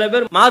சில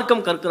பேர்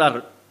மார்க்கம்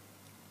கற்கிறார்கள்.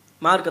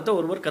 மார்க்கத்தை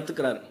ஒருவர்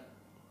கற்றுக்கிறார்.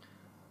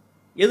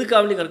 எதுக்காக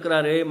வேண்டி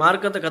கற்கிறாரு?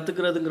 மார்க்கத்தை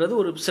கற்றுக்கிறதுங்கிறது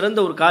ஒரு சிறந்த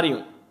ஒரு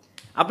காரியம்.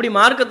 அப்படி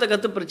மார்க்கத்தை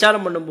கற்று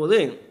பிரச்சாரம் பண்ணும்போது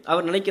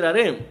அவர்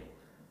நினைக்கிறாரு,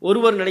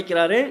 ஒருவர்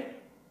நினைக்கிறாரு,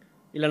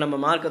 இல்லை நம்ம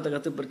மார்க்கத்தை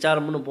கற்று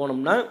பிரச்சாரம் பண்ணி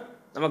போனோம்னா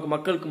நமக்கு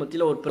மக்களுக்கு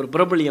மத்தியில் ஒரு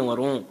பிரபலியம்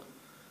வரும்,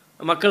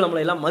 மக்கள்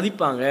நம்மளை எல்லாம்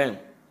மதிப்பாங்க,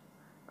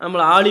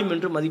 நம்மளை ஆலிம்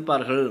என்று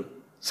மதிப்பார்கள்,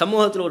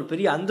 சமூகத்தில் ஒரு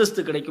பெரிய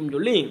அந்தஸ்து கிடைக்கும்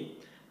சொல்லி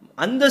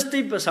அந்தஸ்தை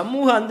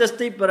சமூக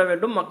அந்தஸ்தை பெற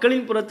வேண்டும்,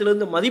 மக்களின்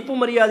புறத்திலிருந்து மதிப்பு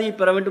மரியாதையை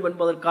பெற வேண்டும்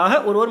என்பதற்காக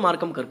ஒருவர்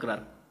மார்க்கம்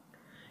கற்கிறார்.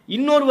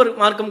 இன்னொருவர்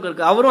மார்க்கம்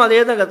கற்க அவரும் அதே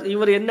தான்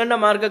இவர் என்னென்ன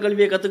மார்க்க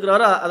கல்வியை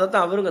கற்றுக்கிறாரோ அதை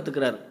தான் அவரும்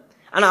கற்றுக்கிறார்.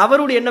 ஆனால்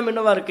அவருடைய எண்ணம்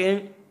என்னவா இருக்கு?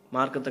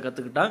 மார்க்கத்தை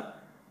கற்றுக்கிட்டா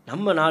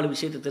நம்ம 4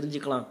 விஷயத்தை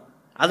தெரிஞ்சுக்கலாம்,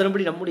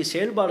 அதன்படி நம்முடைய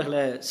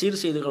செயல்பாடுகளை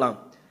சீர் செய்துக்கலாம்,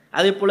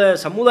 அதே போல்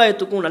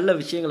சமுதாயத்துக்கும் நல்ல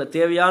விஷயங்களை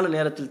தேவையான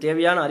நேரத்தில்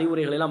தேவையான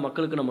அறிவுரைகளை எல்லாம்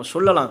மக்களுக்கு நம்ம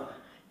சொல்லலாம்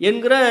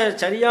என்கிற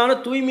சரியான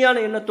தூய்மையான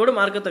எண்ணத்தோடு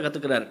மார்க்கத்தை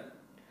கற்றுக்கிறார்.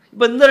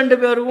 இப்போ இந்த 2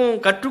 பேரும்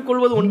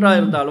கற்றுக்கொள்வது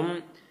ஒன்றாக இருந்தாலும்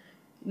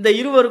இந்த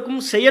இருவருக்கும்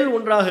செயல்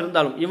ஒன்றாக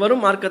இருந்தாலும்,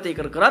 இவரும் மார்க்கத்தை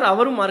கற்கிறார்,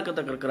 அவரும்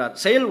மார்க்கத்தை கற்கிறார்,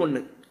 செயல் ஒன்று,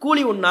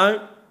 கூலி ஒன்றா,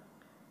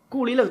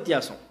 கூலியில்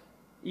வித்தியாசம்.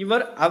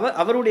 இவர்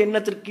அவருடைய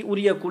எண்ணத்திற்கு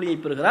உரிய கூலியை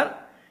பெறுகிறார்,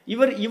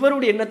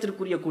 இவருடைய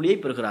எண்ணத்திற்குரிய கூலியை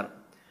பெறுகிறார்.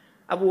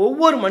 அப்போ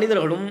ஒவ்வொரு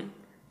மனிதர்களும்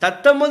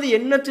தத்தமது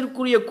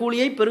எண்ணத்திற்குரிய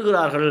கூலியை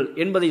பெறுகிறார்கள்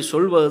என்பதை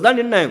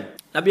சொல்வதுதான் என்ன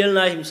நபிகள்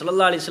நாயகம்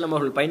ஸல்லல்லாஹு அலைஹி வஸல்லம்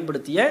அவர்கள்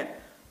பயன்படுத்திய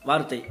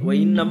வார்த்தை,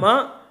 வஇன்னமா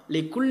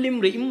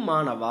லிகுல்லிம் ரிஇம்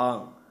மானவா.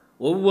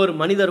 ஒவ்வொரு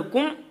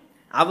மனிதருக்கும்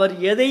அவர்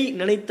எதை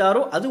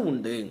நினைத்தாரோ அது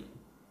உண்டு.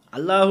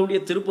 அல்லாஹ்வுடைய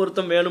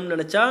திருப்பொருத்தம் வேணும்னு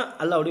நினைச்சா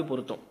அல்லாஹ்வுடைய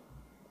பொருத்தம்,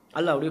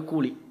 அல்லாஹ்வுடைய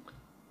கூலி.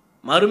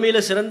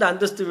 மறுமையில் சிறந்த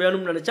அந்தஸ்து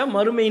வேணும்னு நினைச்சா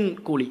மறுமையின்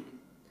கூலி.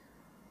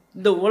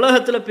 இந்த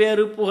உலகத்தில்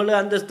பேர் புகழ்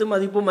அந்தஸ்து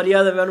மதிப்பு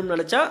மரியாதை வேணும்னு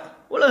நினச்சா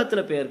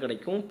உலகத்தில் பேர்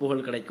கிடைக்கும்,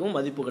 புகழ் கிடைக்கும்,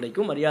 மதிப்பு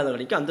கிடைக்கும், மரியாதை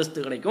கிடைக்கும், அந்தஸ்து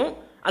கிடைக்கும்,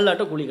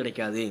 அல்லாட்ட கூலி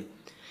கிடைக்காது.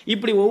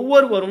 இப்படி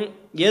ஒவ்வொருவரும்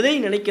எதை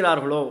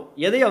நினைக்கிறார்களோ,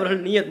 எதை அவர்கள்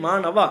நியத்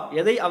மானவா,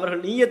 எதை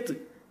அவர்கள் நியத்து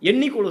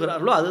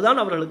எண்ணிக்கொள்கிறார்களோ அதுதான்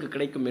அவர்களுக்கு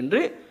கிடைக்கும்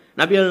என்று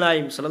நபிகள்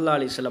நாயகம் ஸல்லல்லாஹு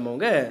அலைஹி வஸல்லம்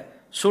அவங்க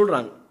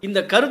சொல்கிறாங்க. இந்த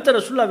கருத்தை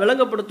ரசூல்லா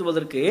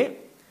விளங்கப்படுத்துவதற்கு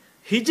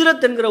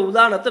ஹிஜ்ரத் என்கிற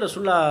உதாரணத்தை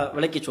ரசூல்லா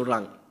விளக்கி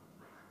சொல்கிறாங்க.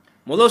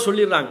 முதல்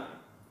சொல்லிடுறாங்க,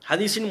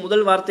 ஹதீஸின்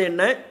முதல் வார்த்தை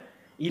என்ன?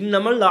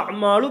 இன்னமல்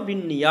அமாலு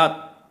பின் நியாத்,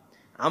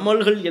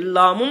 அமல்கள்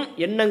எல்லாமும்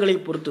எண்ணங்களை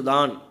பொறுத்து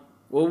தான்.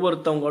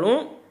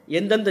 ஒவ்வொருத்தவங்களும்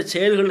எந்தெந்த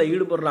செயல்களில்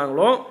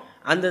ஈடுபடுறாங்களோ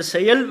அந்த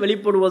செயல்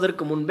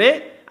வெளிப்படுவதற்கு முன்பே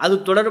அது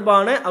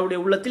தொடர்பான அவருடைய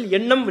உள்ளத்தில்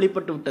எண்ணம்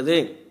வெளிப்பட்டு விட்டது.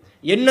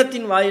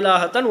 எண்ணத்தின்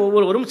வாயிலாகத்தான்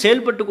ஒவ்வொருவரும்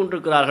செயல்பட்டு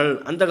கொண்டிருக்கிறார்கள்.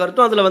 அந்த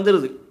கருத்தும் அதில்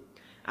வந்துடுது.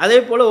 அதே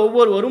போல்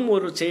ஒவ்வொருவரும்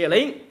ஒரு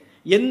செயலை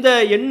எந்த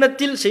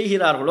எண்ணத்தில்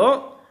செய்கிறார்களோ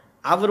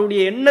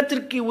அவருடைய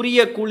எண்ணத்திற்கு உரிய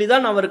கூலி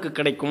தான் அவருக்கு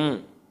கிடைக்கும்.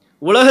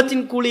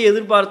 உலகத்தின் கூலி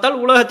எதிர்பார்த்தால்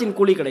உலகத்தின்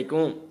கூலி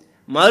கிடைக்கும்.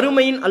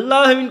 மறுமையின்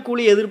அல்லாஹ்வின்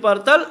கூலி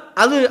எதிர்பார்த்தால்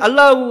அது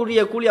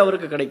அல்லாஹ்வுடைய கூலி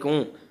அவருக்கு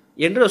கிடைக்கும்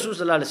என்று ரசூல்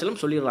ஸல்லல்லாஹு அலைஹி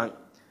வஸல்லம் சொல்லிடுறாங்க.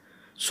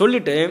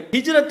 சொல்லிட்டு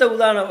ஹிஜ்ரத்தை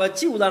உதாரணம்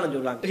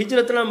சொல்கிறாங்க.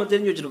 ஹிஜ்ரத்தை நம்ம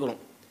தெரிஞ்சு வச்சுருக்கிறோம்.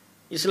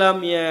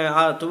 இஸ்லாமிய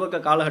துவக்க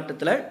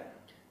காலகட்டத்தில்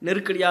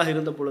நெருக்கடியாக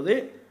இருந்த பொழுது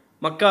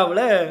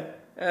மக்காவில்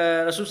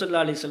ரசூல்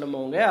ஸல்லல்லாஹு அலைஹி வஸல்லம்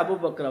அவங்க,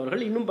 அபூபக்கர்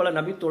அவர்கள், இன்னும் பல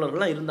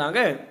நபித்தோழர்கள்லாம் இருந்தாங்க.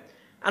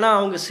 ஆனால்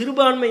அவங்க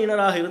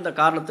சிறுபான்மையினராக இருந்த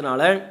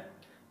காரணத்தினால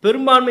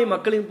பெரும்பான்மை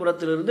மக்களின்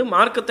புறத்திலிருந்து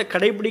மார்க்கத்தை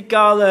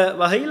கடைபிடிக்காத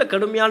வகையில்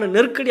கடுமையான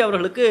நெருக்கடி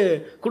அவர்களுக்கு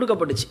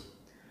கொடுக்கப்பட்டுச்சு.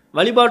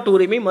 வழிபாட்டு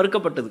உரிமை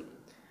மறுக்கப்பட்டது,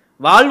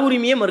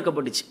 வாழ்வுரிமையே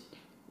மறுக்கப்பட்டுச்சு.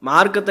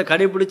 மார்க்கத்தை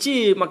கடைபிடிச்சி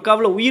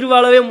மக்காவில் உயிர்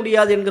வாழவே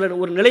முடியாது என்கிற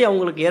ஒரு நிலை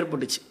அவங்களுக்கு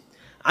ஏற்பட்டுச்சு.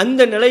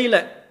 அந்த நிலையில்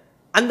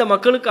அந்த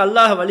மக்களுக்கு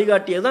அல்லாஹ்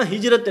வழிகாட்டியது தான்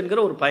ஹிஜ்ரத் என்கிற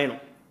ஒரு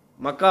பயணம்.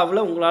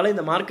 மக்காவில் உங்களால்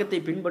இந்த மார்க்கத்தை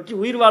பின்பற்றி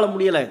உயிர் வாழ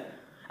முடியலை,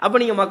 அப்போ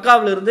நீங்கள்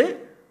மக்காவிலிருந்து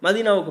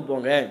மதீனாவுக்கு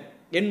போங்க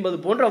என்பது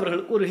போன்று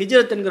அவர்களுக்கு ஒரு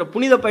ஹிஜ்ரத் என்கிற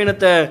புனித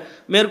பயணத்தை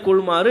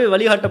மேற்கொள்ளுமாறு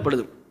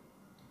வழிகாட்டப்படுது.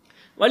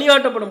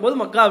 வழிகாட்டப்படும் போது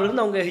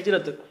மக்காவிலிருந்து அவங்க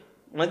ஹிஜ்ரத்து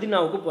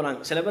மதீனாவுக்கு போனாங்க.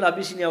 சில பேர்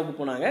அபிசீனியாவுக்கு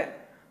போனாங்க,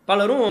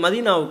 பலரும்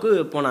மதீனாவுக்கு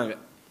போனாங்க.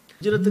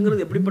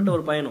 ஹிஜ்ரத்துங்கிறது எப்படிப்பட்ட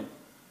ஒரு பயணம்?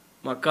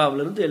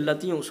 மக்காவிலிருந்து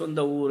எல்லாத்தையும்,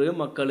 சொந்த ஊர்,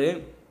 மக்கள்,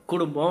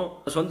 குடும்பம்,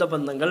 சொந்த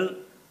பந்தங்கள்,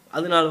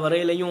 அது நாள்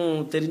வரையிலையும்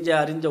தெரிஞ்ச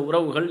அறிஞ்ச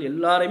உறவுகள்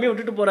எல்லாரையுமே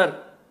விட்டுட்டு போகிறார்.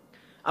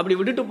 அப்படி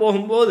விட்டுட்டு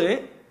போகும்போது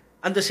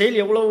அந்த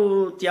செயல் எவ்வளவு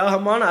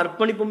தியாகமான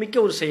அர்ப்பணிப்பு மிக்க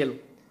ஒரு செயல்.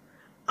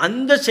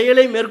 அந்த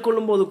செயலை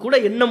மேற்கொள்ளும் போது கூட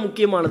என்ன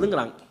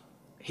முக்கியமானதுங்கிறாங்க.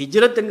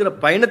 ஹிஜ்ரத் என்கிற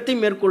பயணத்தை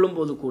மேற்கொள்ளும்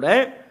போது கூட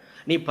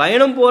நீ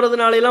பயணம்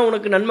போகிறதுனாலாம்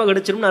உனக்கு நன்மை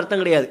கிடைச்சிரும்னு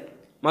அர்த்தம் கிடையாது.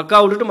 மக்கா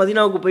விட்டுட்டு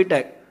மதீனாவுக்கு போயிட்ட,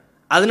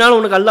 அதனால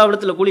உனக்கு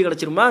அல்லாஹ்விடத்தில் கூலி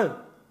கிடைச்சிருமா?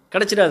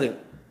 கிடைச்சிடாது.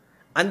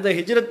 அந்த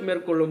ஹிஜ்ரத்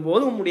மேற்கொள்ளும்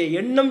போது உன்னுடைய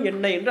எண்ணம்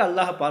என்ன என்று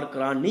அல்லாஹ்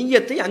பார்க்கிறான்,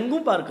 நீயத்தை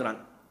அங்கும் பார்க்கிறான்.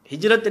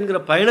 ஹிஜ்ரத் என்கிற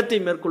பயணத்தை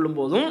மேற்கொள்ளும்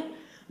போதும்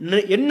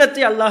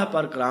எண்ணத்தை அல்லாஹ்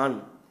பார்க்கிறான்.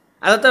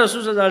 அதைத்தான்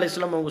ரசூல் ஸல்லல்லாஹு அலைஹி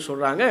வஸல்லம் அவங்க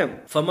சொல்கிறாங்க,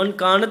 ஃபமன்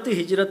கானத்து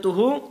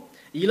ஹிஜ்ரத்துஹு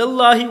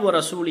இலல்லாஹி வ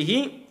ரசூலிஹி,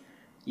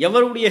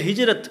 எவருடைய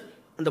ஹிஜ்ரத்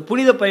அந்த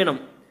புனித பயணம்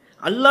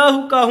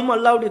அல்லாஹுக்காகவும்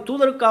அல்லாஹ்வுடைய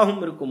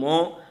தூதருக்காகவும் இருக்குமோ,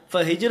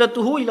 ஃப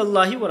ஹிஜ்ரத்துஹு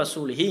இலல்லாஹி வ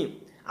ரசூலிஹி,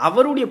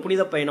 அவருடைய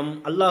புனித பயணம்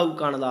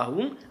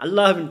அல்லாஹுக்கானதாகவும்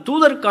அல்லாஹ்வின்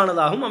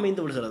தூதருக்கானதாகவும்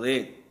அமைந்து விடுகிறது.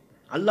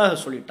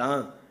 அல்லாஹ்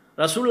சொல்லிட்டான்,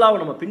 ரசூல்லாவை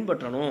நம்ம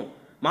பின்பற்றணும்,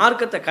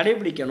 மார்க்கத்தை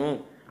கடைபிடிக்கணும்,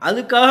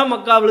 அதுக்காக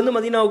மக்காவிலிருந்து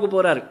மதீனாவுக்கு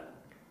போகிறார்.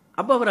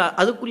 அப்போ அவர்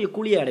அதுக்குரிய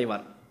கூலியை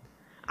அடைவார்.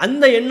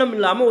 அந்த எண்ணம்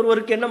இல்லாமல்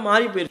ஒருவருக்கு எண்ணம்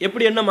மாறி போயிருக்கு.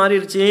 எப்படி எண்ணம்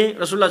மாறிடுச்சு?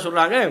 ரசூல்லா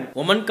சொல்கிறாங்க,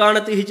 ஒமன்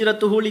கானத்து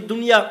ஹிஜ்ரத்துஹு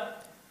லிதுன்யா,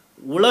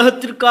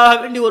 உலகத்திற்காக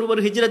வேண்டி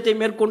ஒருவர் ஹிஜ்ரத்தை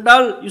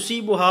மேற்கொண்டால்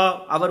யுசீபுஹா,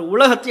 அவர்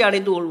உலகத்தை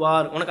அடைந்து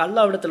கொள்வார். உனக்கு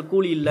அல்லாஹ்விடத்தில்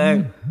கூலி இல்லை,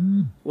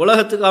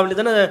 உலகத்துக்காக வேண்டி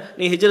தானே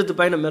நீ ஹிஜ்ரத்து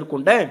பயணம்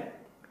மேற்கொண்ட.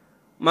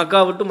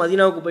 மக்கா விட்டு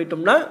மதீனாவுக்கு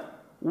போயிட்டோம்னா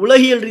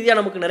உலகியல்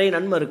ரீதியாக நமக்கு நிறைய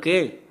நன்மை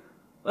இருக்குது,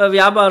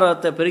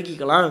 வியாபாரத்தை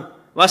பெருக்கிக்கலாம்,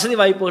 வசதி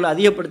வாய்ப்புகளை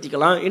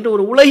அதிகப்படுத்திக்கலாம் என்று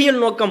ஒரு உலகியல்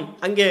நோக்கம்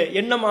அங்கே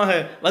எண்ணமாக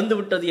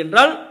வந்துவிட்டது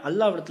என்றால்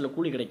அல்லாஹ்விடத்தில்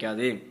கூலி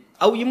கிடைக்காது.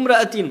 அவ்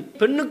இம்ரஅத்தின்,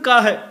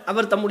 பெண்ணுக்காக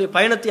அவர் தம்முடைய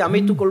பயணத்தை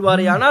அமைத்துக்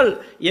கொள்வாரேயானால்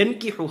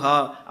யன்கிஹுஹா,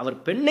 அவர்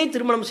பெண்ணை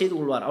திருமணம் செய்து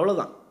கொள்வார்.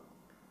 அவ்வளோதான்,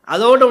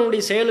 அதோடு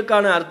அவனுடைய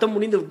செயலுக்கான அர்த்தம்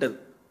முடிந்து விட்டது.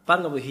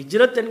 பாருங்க,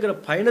 ஹிஜ்ரத் என்கிற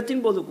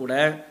பயணத்தின் போது கூட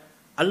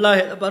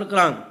அல்லாஹ் எதை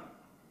பார்க்கிறான்?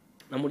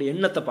 நம்முடைய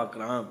எண்ணத்தை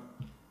பார்க்குறான்.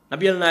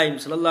 நபிகள்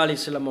நாயகம் ஸல்லல்லாஹு அலைஹி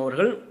வஸல்லம்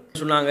அவர்கள்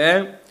சொன்னாங்க,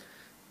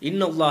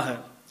 இன்னல்லாஹ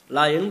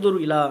லா யன்துரு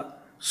இலா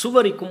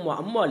சுவரிக்கும்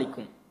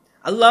அம்மாலிக்கும்,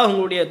 அல்லாஹ்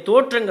உங்களுடைய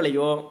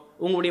தோற்றங்களையோ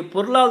உங்களுடைய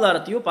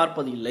பொருளாதாரத்தையோ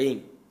பார்ப்பது இல்லை.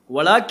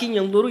 வலாக்கின்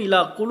யன்துரு இலா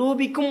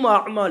குலூபிக்கும்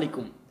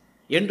அம்மாலிக்கும்,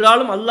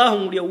 என்றாலும் அல்லாஹ்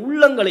உங்களுடைய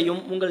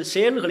உள்ளங்களையும் உங்கள்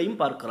செயல்களையும்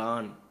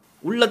பார்க்கிறான்.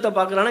 உள்ளத்தை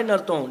பார்க்குறான்னா என்ன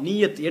அர்த்தம்?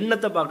 நீயத்,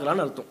 எண்ணத்தை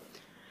பார்க்குறான்னு அர்த்தம்.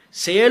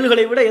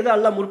 செயல்களை விட எதை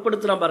அல்லாஹ்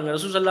முற்படுத்துகிறான் பாருங்க.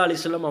 ரசூல் ஸல்லல்லாஹு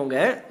அலைஹி வஸல்லம் அவங்க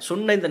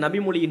சொன்ன இந்த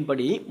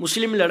நபிமொழியின்படி,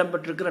 முஸ்லீமில்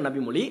இடம்பெற்றிருக்கிற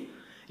நபிமொழி,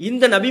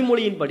 இந்த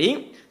நபிமொழியின்படி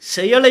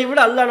செயலை விட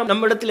அல்லாஹ்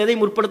நம்மிடத்தில் எதை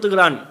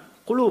முற்படுத்துகிறான்?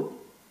 குலூப்,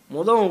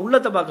 முதல்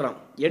உள்ளத்தை பார்க்குறான்.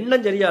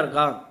 எண்ணம் சரியா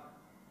இருக்கா,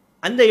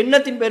 அந்த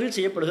எண்ணத்தின் பேரில்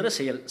செய்யப்படுகிற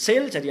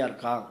செயல் சரியா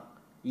இருக்கா,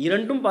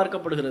 இரண்டும்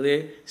பார்க்கப்படுகிறது.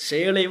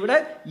 செயலை விட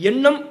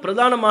எண்ணம்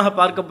பிரதானமாக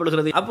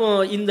பார்க்கப்படுகிறது. அப்போ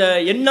இந்த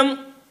எண்ணம்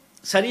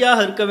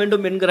சரியாக இருக்க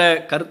வேண்டும் என்கிற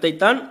கருத்தை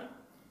தான்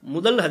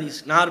முதல் ஹதீஸ்,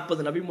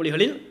 40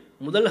 நபிமொழிகளில்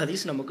முதல்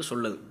ஹதீஸ் நமக்கு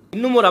சொல்லுது.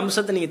 இன்னும் ஒரு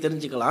அம்சத்தை நீங்கள்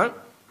தெரிஞ்சுக்கலாம்.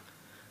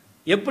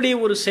 எப்படி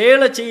ஒரு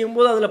செயலை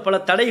செய்யும்போது அதில் பல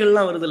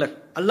தடைகள்லாம் வருதுல்ல,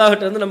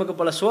 அல்லாஹ்கிட்ட இருந்து நமக்கு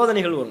பல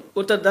சோதனைகள் வரும்.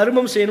 ஒருத்தர்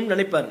தர்மம் செய்யணும்னு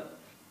நினைப்பார்,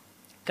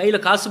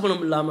 கையில் காசு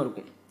பணம் இல்லாமல்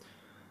இருக்கும்.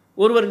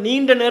 ஒருவர்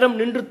நீண்ட நேரம்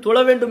நின்று தொழ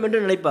வேண்டும் என்று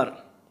நினைப்பார்,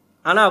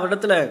 ஆனால்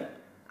அவரிடத்துல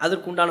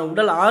அதற்குண்டான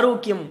உடல்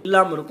ஆரோக்கியம்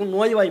இல்லாமல் இருக்கும்,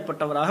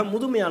 நோய்வாய்ப்பட்டவராக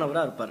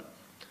முதுமையானவராக இருப்பார்.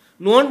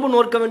 நோன்பு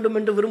நோற்க வேண்டும்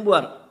என்று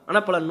விரும்புவார்,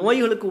 ஆனால் பல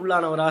நோய்களுக்கு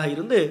உள்ளானவராக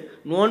இருந்து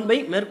நோன்பை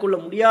மேற்கொள்ள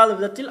முடியாத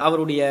விதத்தில்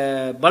அவருடைய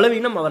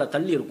பலவீனம் அவரை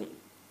தள்ளி இருக்கும்.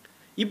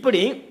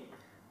 இப்படி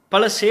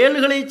பல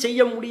செயல்களை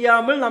செய்ய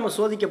முடியாமல் நாம்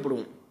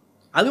சோதிக்கப்படுவோம்.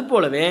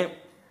 அதுபோலவே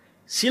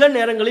சில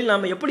நேரங்களில்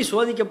நாம் எப்படி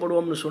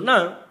சோதிக்கப்படுவோம்னு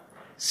சொன்னால்,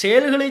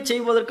 செயல்களை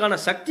செய்வதற்கான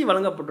சக்தி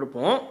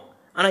வழங்கப்பட்டிருப்போம்,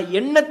 ஆனால்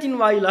எண்ணத்தின்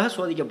வாயிலாக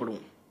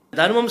சோதிக்கப்படுவோம்.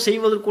 தர்மம்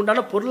செய்வதற்குண்டான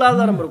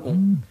பொருளாதாரம்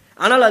இருக்கும்,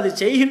 ஆனால் அது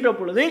செய்கின்ற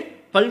பொழுது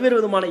பல்வேறு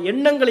விதமான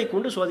எண்ணங்களை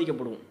கொண்டு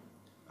சோதிக்கப்படுவோம்.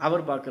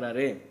 அவர்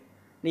பார்க்குறாரு,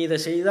 நீ இதை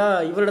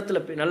செய்தால் இவரிடத்துல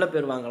நல்ல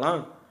பேர்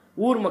வாங்கலாம்,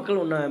 ஊர்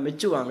மக்கள் உன்னை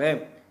மெச்சுவாங்க,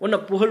 உன்னை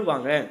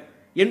புகழ்வாங்க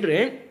என்று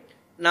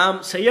நாம்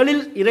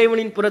செயலில்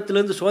இறைவனின்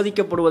புறத்திலிருந்து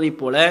சோதிக்கப்படுவதைப்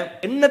போல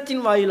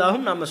எண்ணத்தின்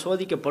வாயிலாகவும் நாம்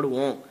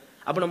சோதிக்கப்படுவோம்.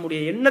 அப்போ நம்முடைய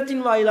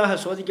எண்ணத்தின் வாயிலாக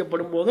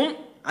சோதிக்கப்படும் போதும்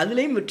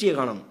அதிலேயும் வெற்றியை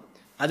காணும்.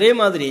 அதே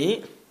மாதிரி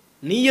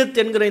நீயத்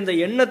என்கிற இந்த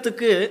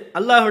எண்ணத்துக்கு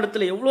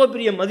அல்லாஹ்விடத்தில் எவ்வளோ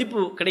பெரிய மதிப்பு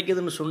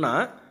கிடைக்குதுன்னு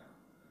சொன்னால்,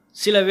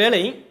 சில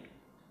வேளை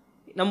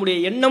நம்முடைய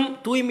எண்ணம்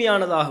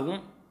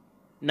தூய்மையானதாகவும்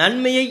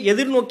நன்மையை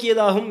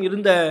எதிர்நோக்கியதாகவும்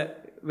இருந்த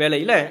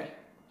வேளையில்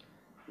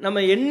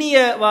நம்ம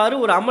எண்ணியவாறு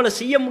ஒரு அமலை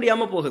செய்ய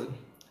முடியாமல் போகுது.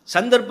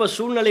 சந்தர்ப்ப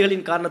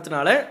சூழ்நிலைகளின்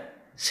காரணத்தினால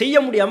செய்ய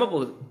முடியாமல்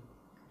போகுது.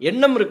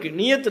 எண்ணம் இருக்குது,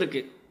 நீயத்து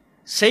இருக்குது,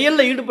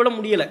 செயலில் ஈடுபட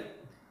முடியலை.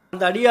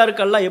 அந்த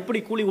அடியாருக்கெல்லாம் எப்படி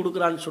கூலி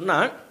கொடுக்குறான்னு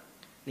சொன்னால்,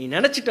 நீ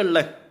நினச்சிட்டல்ல,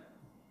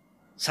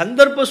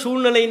 சந்தர்ப்ப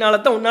சூழ்நிலையினால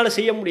தான் உன்னால்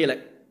செய்ய முடியலை,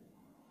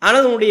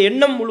 ஆனால் உன்னுடைய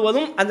எண்ணம்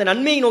முழுவதும் அந்த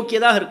நன்மையை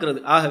நோக்கியதாக இருக்கிறது.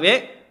 ஆகவே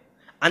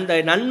அந்த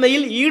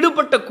நன்மையில்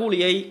ஈடுபட்ட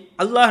கூலியை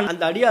அல்லாஹ்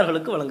அந்த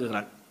அடியார்களுக்கு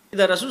வழங்குகிறான்.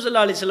 இதை ரசூல்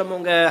ஸல்லல்லாஹு அலைஹி வஸல்லம்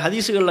அவங்க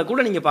ஹதீஸுகளில்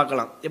கூட நீங்கள்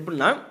பார்க்கலாம்.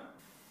 எப்படின்னா,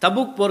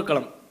 தபுக்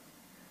போர்க்களம்,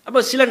 அப்போ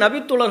சில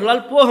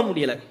நபித்தோழர்களால் போக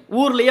முடியலை,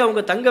 ஊர்லேயே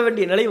அவங்க தங்க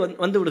வேண்டிய நிலை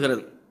வந்து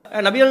விடுகிறது.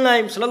 நபிகள்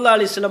நாயகம் ஸல்லல்லாஹு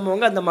அலைஹி வஸல்லம்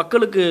அவங்க அந்த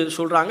மக்களுக்கு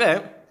சொல்கிறாங்க,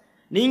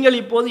 நீங்கள்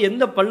இப்போது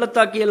எந்த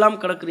பள்ளத்தாக்கையெல்லாம்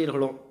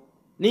கடக்கிறீர்களோ,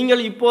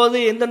 நீங்கள் இப்போது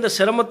எந்தெந்த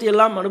சிரமத்தை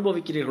எல்லாம்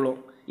அனுபவிக்கிறீர்களோ,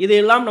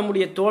 இதையெல்லாம்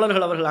நம்முடைய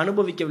தோழர்கள் அவர்கள்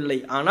அனுபவிக்கவில்லை,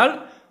 ஆனால்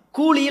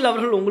கூலியில்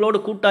அவர்கள் உங்களோடு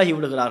கூட்டாகி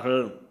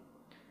விடுகிறார்கள்.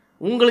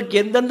 உங்களுக்கு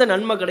எந்தெந்த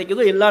நன்மை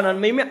கிடைக்குதோ எல்லா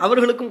நன்மையுமே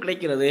அவர்களுக்கும்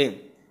கிடைக்கிறது.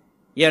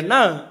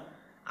 ஏன்னா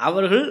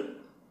அவர்கள்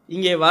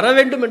இங்கே வர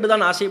வேண்டும் என்று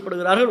தான்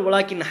ஆசைப்படுகிறார்கள்.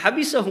 வலாக்கின்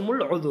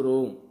ஹபிஸஹுமுல் உதுரு,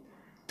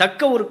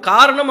 தக்க ஒரு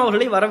காரணம்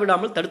அவர்களை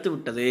வரவிடாமல் தடுத்து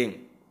விட்டது.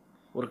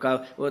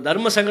 ஒரு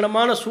தர்ம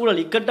சங்கடமான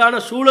சூழல், இக்கட்டான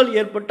சூழல்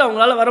ஏற்பட்டு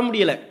அவங்களால வர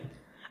முடியலை.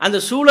 அந்த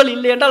சூழல்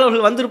இல்லை என்றால்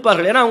அவர்கள்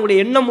வந்திருப்பார்கள். ஏன்னா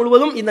அவங்களுடைய எண்ணம்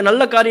முழுவதும் இந்த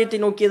நல்ல காரியத்தை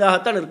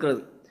நோக்கியதாகத்தான்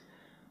இருக்கிறது.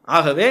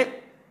 ஆகவே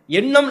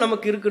எண்ணம்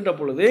நமக்கு இருக்கின்ற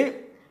பொழுது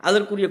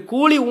அதற்குரிய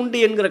கூலி உண்டு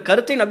என்கிற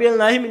கருத்தை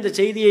நபிகள் நாயகம் இந்த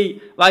செய்தியை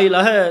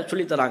வாயிலாக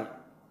சொல்லித்தராங்க.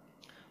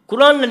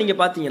 குர்ஆனில் நீங்கள்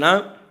பார்த்தீங்கன்னா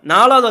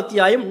 4வது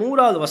அத்தியாயம்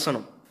 100வது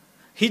வசனம்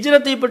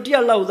ஹிஜ்ரத்தை பற்றி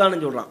அல்லாஹ்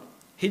உதாரணம் சொல்கிறான்.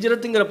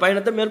 ஹிஜ்ரத்துங்கிற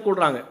பயணத்தை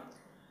மேற்கொள்கிறாங்க.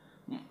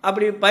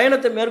 அப்படி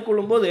பயணத்தை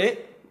மேற்கொள்ளும் போது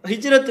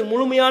ஹிஜ்ரத்து,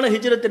 முழுமையான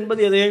ஹிஜ்ரத்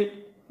என்பது எது?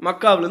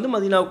 மக்காவிலேருந்து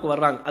மதீனாவுக்கு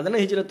வர்றாங்க,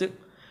 அதனால் ஹிஜ்ரத்து.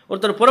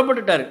 ஒருத்தர்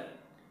புறப்பட்டுட்டார்,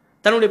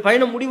 தன்னுடைய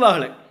பயணம்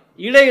முடிவாகலை,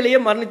 இடையிலேயே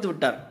மரணித்து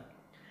விட்டார்.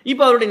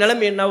 இப்போ அவருடைய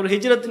நிலைமை என்ன? ஒரு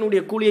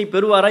ஹிஜ்ரத்தினுடைய கூலியை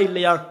பெறுவாரா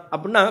இல்லையா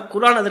அப்படின்னா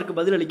குர்ஆன் அதற்கு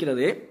பதில்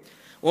அளிக்கிறது.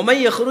 ஒமை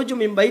யஹ்ருஜு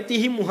மின்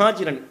பைத்திஹி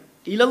முஹாஜிரன்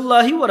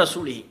இலல்லாஹி வ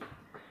ரசூலிஹி,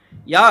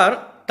 யார்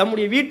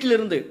தம்முடைய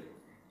வீட்டிலிருந்து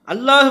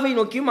அல்லாஹ்வை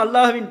நோக்கியும்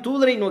அல்லாஹ்வின்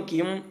தூதரை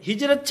நோக்கியும்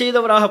ஹிஜ்ரத்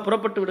செய்தவராக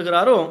புறப்பட்டு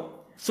விடுகிறாரோ,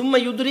 சும்ம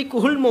யுத்ரி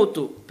குஹுல்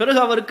மௌத்து, பிறகு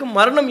அவருக்கு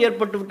மரணம்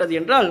ஏற்பட்டு விட்டது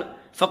என்றால்,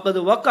 ஃபக்கது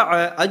வக்கஅ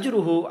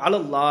அஜ்ருஹு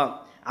அலல்லாஹ்,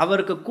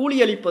 அவருக்கு கூலி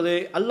அளிப்பது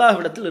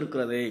அல்லாஹ்விடத்தில்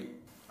இருக்கிறது.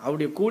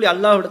 அவருடைய கூலி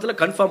அல்லாஹ்விடத்தில்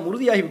கன்ஃபார்ம்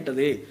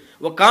உறுதியாகிவிட்டது.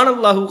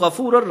 வகானல்லாஹு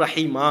கஃபூரர்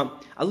ரஹீமா,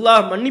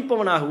 அல்லாஹ்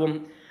மன்னிப்பவனாகவும்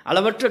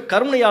அளவற்ற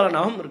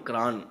கருணையாளனாகவும்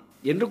இருக்கிறான்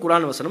என்று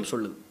குர்ஆன் வசனம்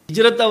சொல்லுது.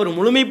 ஹிஜ்ரத்தை அவர்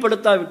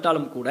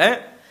முழுமைப்படுத்தாவிட்டாலும் கூட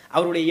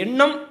அவருடைய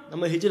எண்ணம்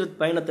நம்ம ஹிஜ்ரத்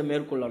பயணத்தை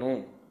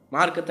மேற்கொள்ளணும்,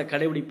 மார்க்கத்தை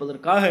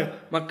கடைபிடிப்பதற்காக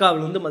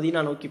மக்காவிலிருந்து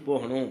மதீனா நோக்கி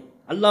போகணும்,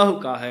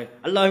 அல்லாஹுக்காக,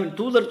 அல்லாஹ்வின்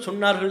தூதர்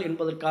சொன்னார்கள்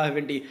என்பதற்காக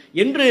வேண்டி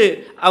என்று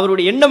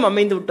அவருடைய எண்ணம்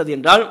அமைந்து விட்டது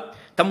என்றால்,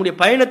 தம்முடைய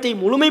பயணத்தை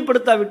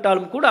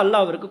முழுமைப்படுத்தாவிட்டாலும் கூட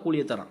அல்லாஹ் அவருக்கு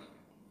கூலியை தரான்.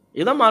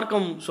 இதுதான்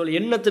மார்க்கம்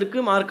எண்ணத்திற்கு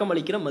மார்க்கம்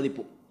அளிக்கிற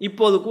மதிப்பு.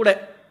 இப்போது கூட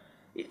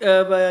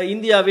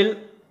இந்தியாவில்,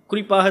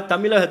 குறிப்பாக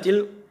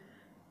தமிழகத்தில்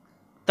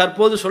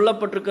தற்போது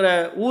சொல்லப்பட்டிருக்கிற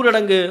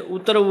ஊரடங்கு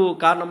உத்தரவு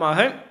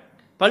காரணமாக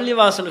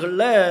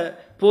பள்ளிவாசல்களில்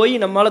போய்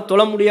நம்மளால்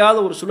தொழ முடியாத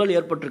ஒரு சூழல்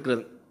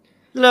ஏற்பட்டிருக்கிறது.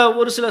 இதில்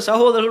ஒரு சில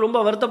சகோதரர்கள் ரொம்ப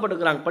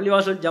வருத்தப்பட்டுக்கிறாங்க.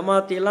 பள்ளிவாசல்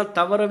ஜமாத்தை எல்லாம்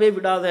தவறவே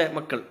விடாத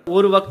மக்கள்,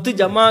 ஒரு வக்து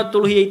ஜமாத்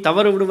தொழுகையை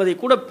தவற விடுவதை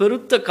கூட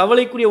பெருத்த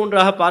கவலைக்குரிய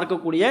ஒன்றாக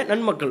பார்க்கக்கூடிய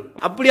நன்மக்கள்.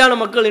 அப்படியான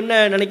மக்கள் என்ன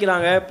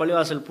நினைக்கிறாங்க?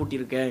 பள்ளிவாசல்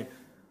பூட்டியிருக்கேன்,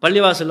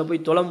 பள்ளிவாசலில்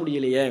போய் தொழ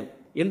முடியலையே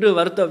என்று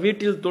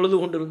வீட்டில் தொழுது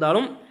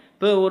கொண்டிருந்தாலும்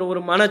இப்போ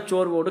ஒரு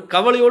மனச்சோர்வோடு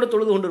கவலையோடு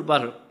தொழுது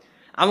கொண்டிருப்பார்கள்.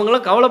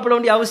 அவங்களாம் கவலைப்பட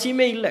வேண்டிய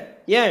அவசியமே இல்லை.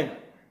 ஏன்?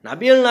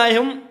 நபிகள்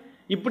நாயகம்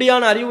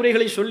இப்படியான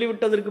அறிவுரைகளை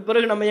சொல்லிவிட்டதற்கு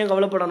பிறகு நம்ம ஏன்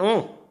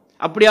கவலைப்படணும்?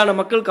 அப்படியான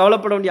மக்கள்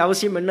கவலைப்பட வேண்டிய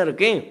அவசியம் என்ன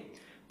இருக்கு?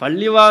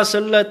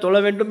 பள்ளிவாசலில் தொழ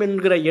வேண்டும்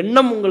என்கிற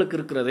எண்ணம் உங்களுக்கு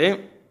இருக்கிறது,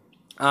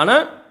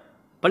 ஆனால்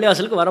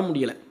பள்ளிவாசலுக்கு வர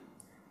முடியலை.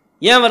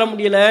 ஏன் வர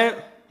முடியலை?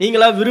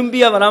 நீங்களா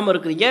விரும்பியா வராமல்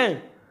இருக்கிறீங்க?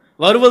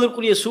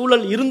 வருவதற்குரிய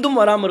சூழல் இருந்தும்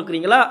வராமல்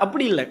இருக்கிறீங்களா?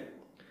 அப்படி இல்லை.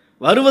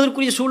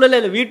 வருவதற்குரிய சூழல்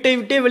இல்லை. வீட்டை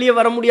விட்டே வெளியே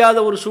வர முடியாத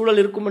ஒரு சூழல்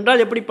இருக்கும்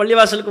என்றால் எப்படி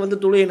பள்ளிவாசலுக்கு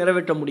வந்து தொழுகை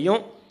நிறைவேற்ற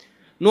முடியும்?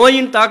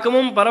 நோயின்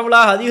தாக்கமும்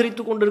பரவலாக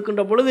அதிகரித்து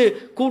கொண்டிருக்கின்ற பொழுது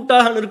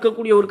கூட்டாக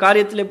நிற்கக்கூடிய ஒரு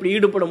காரியத்தில் எப்படி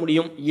ஈடுபட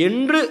முடியும்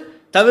என்று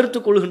தவிர்த்து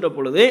கொள்கின்ற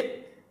பொழுது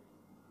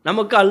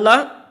நமக்கு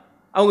அல்லாஹ்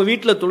அவங்க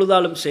வீட்டில்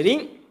தொழுதாலும் சரி,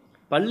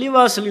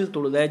 பள்ளிவாசலில்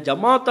தொழுத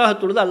ஜமாத்தாக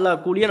தொழுத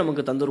அல்லாஹ் கூலியை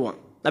நமக்கு தந்துடுவான்.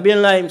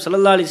 நபிகள் நாயகம்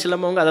ஸல்லல்லாஹு அலைஹி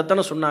வஸல்லம் அவங்க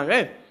அதைத்தானே சொன்னாங்க.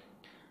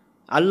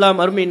 அல்லாஹ்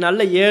மறுமை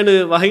நாளில் 7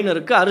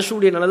 வகையினருக்கு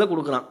அரிசுடைய நிழலை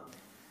கொடுக்குறான்.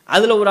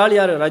 அதில் ஒரு ஆள்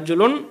யார்?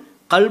 ரஜுலுன்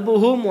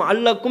கல்புஹு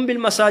முஅல்லக்கும்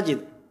பில்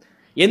மசாஜித்.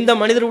 எந்த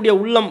மனிதருடைய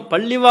உள்ளம்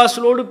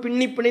பள்ளிவாசலோடு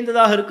பின்னி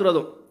பிணைந்ததாக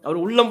இருக்கிறதோ, அவர்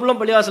உள்ளம் புள்ளம்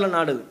பள்ளிவாசலை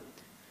நாடுது,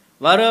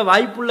 வர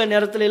வாய்ப்புள்ள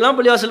நேரத்துல எல்லாம்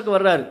பள்ளிவாசலுக்கு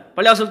வர்றாரு,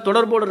 பள்ளிவாசல்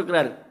தொடர்போடு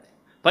இருக்கிறாரு.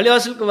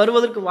 பள்ளிவாசலுக்கு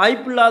வருவதற்கு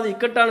வாய்ப்பில்லாத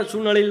இக்கட்டான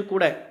சூழ்நிலையில்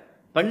கூட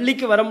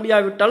பள்ளிக்கு வர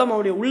முடியாவிட்டாலும்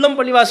அவருடைய உள்ளம்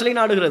பள்ளிவாசலை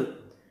நாடுகிறது.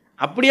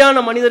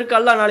 அப்படியான மனிதருக்கு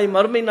அல்லாஹ் நாளை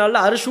மறுமை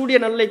நாளில் அரிசூடிய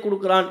நன்மை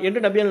கொடுக்கிறான் என்று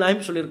நபிகள்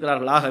நாயகம்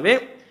சொல்லியிருக்கிறார்கள். ஆகவே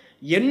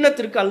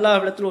எண்ணத்திற்கு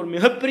அல்லாஹ்விடத்தில் ஒரு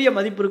மிகப்பெரிய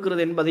மதிப்பு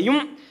இருக்கிறது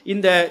என்பதையும்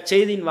இந்த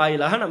செய்தியின்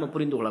வாயிலாக நம்ம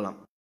புரிந்து கொள்ளலாம்.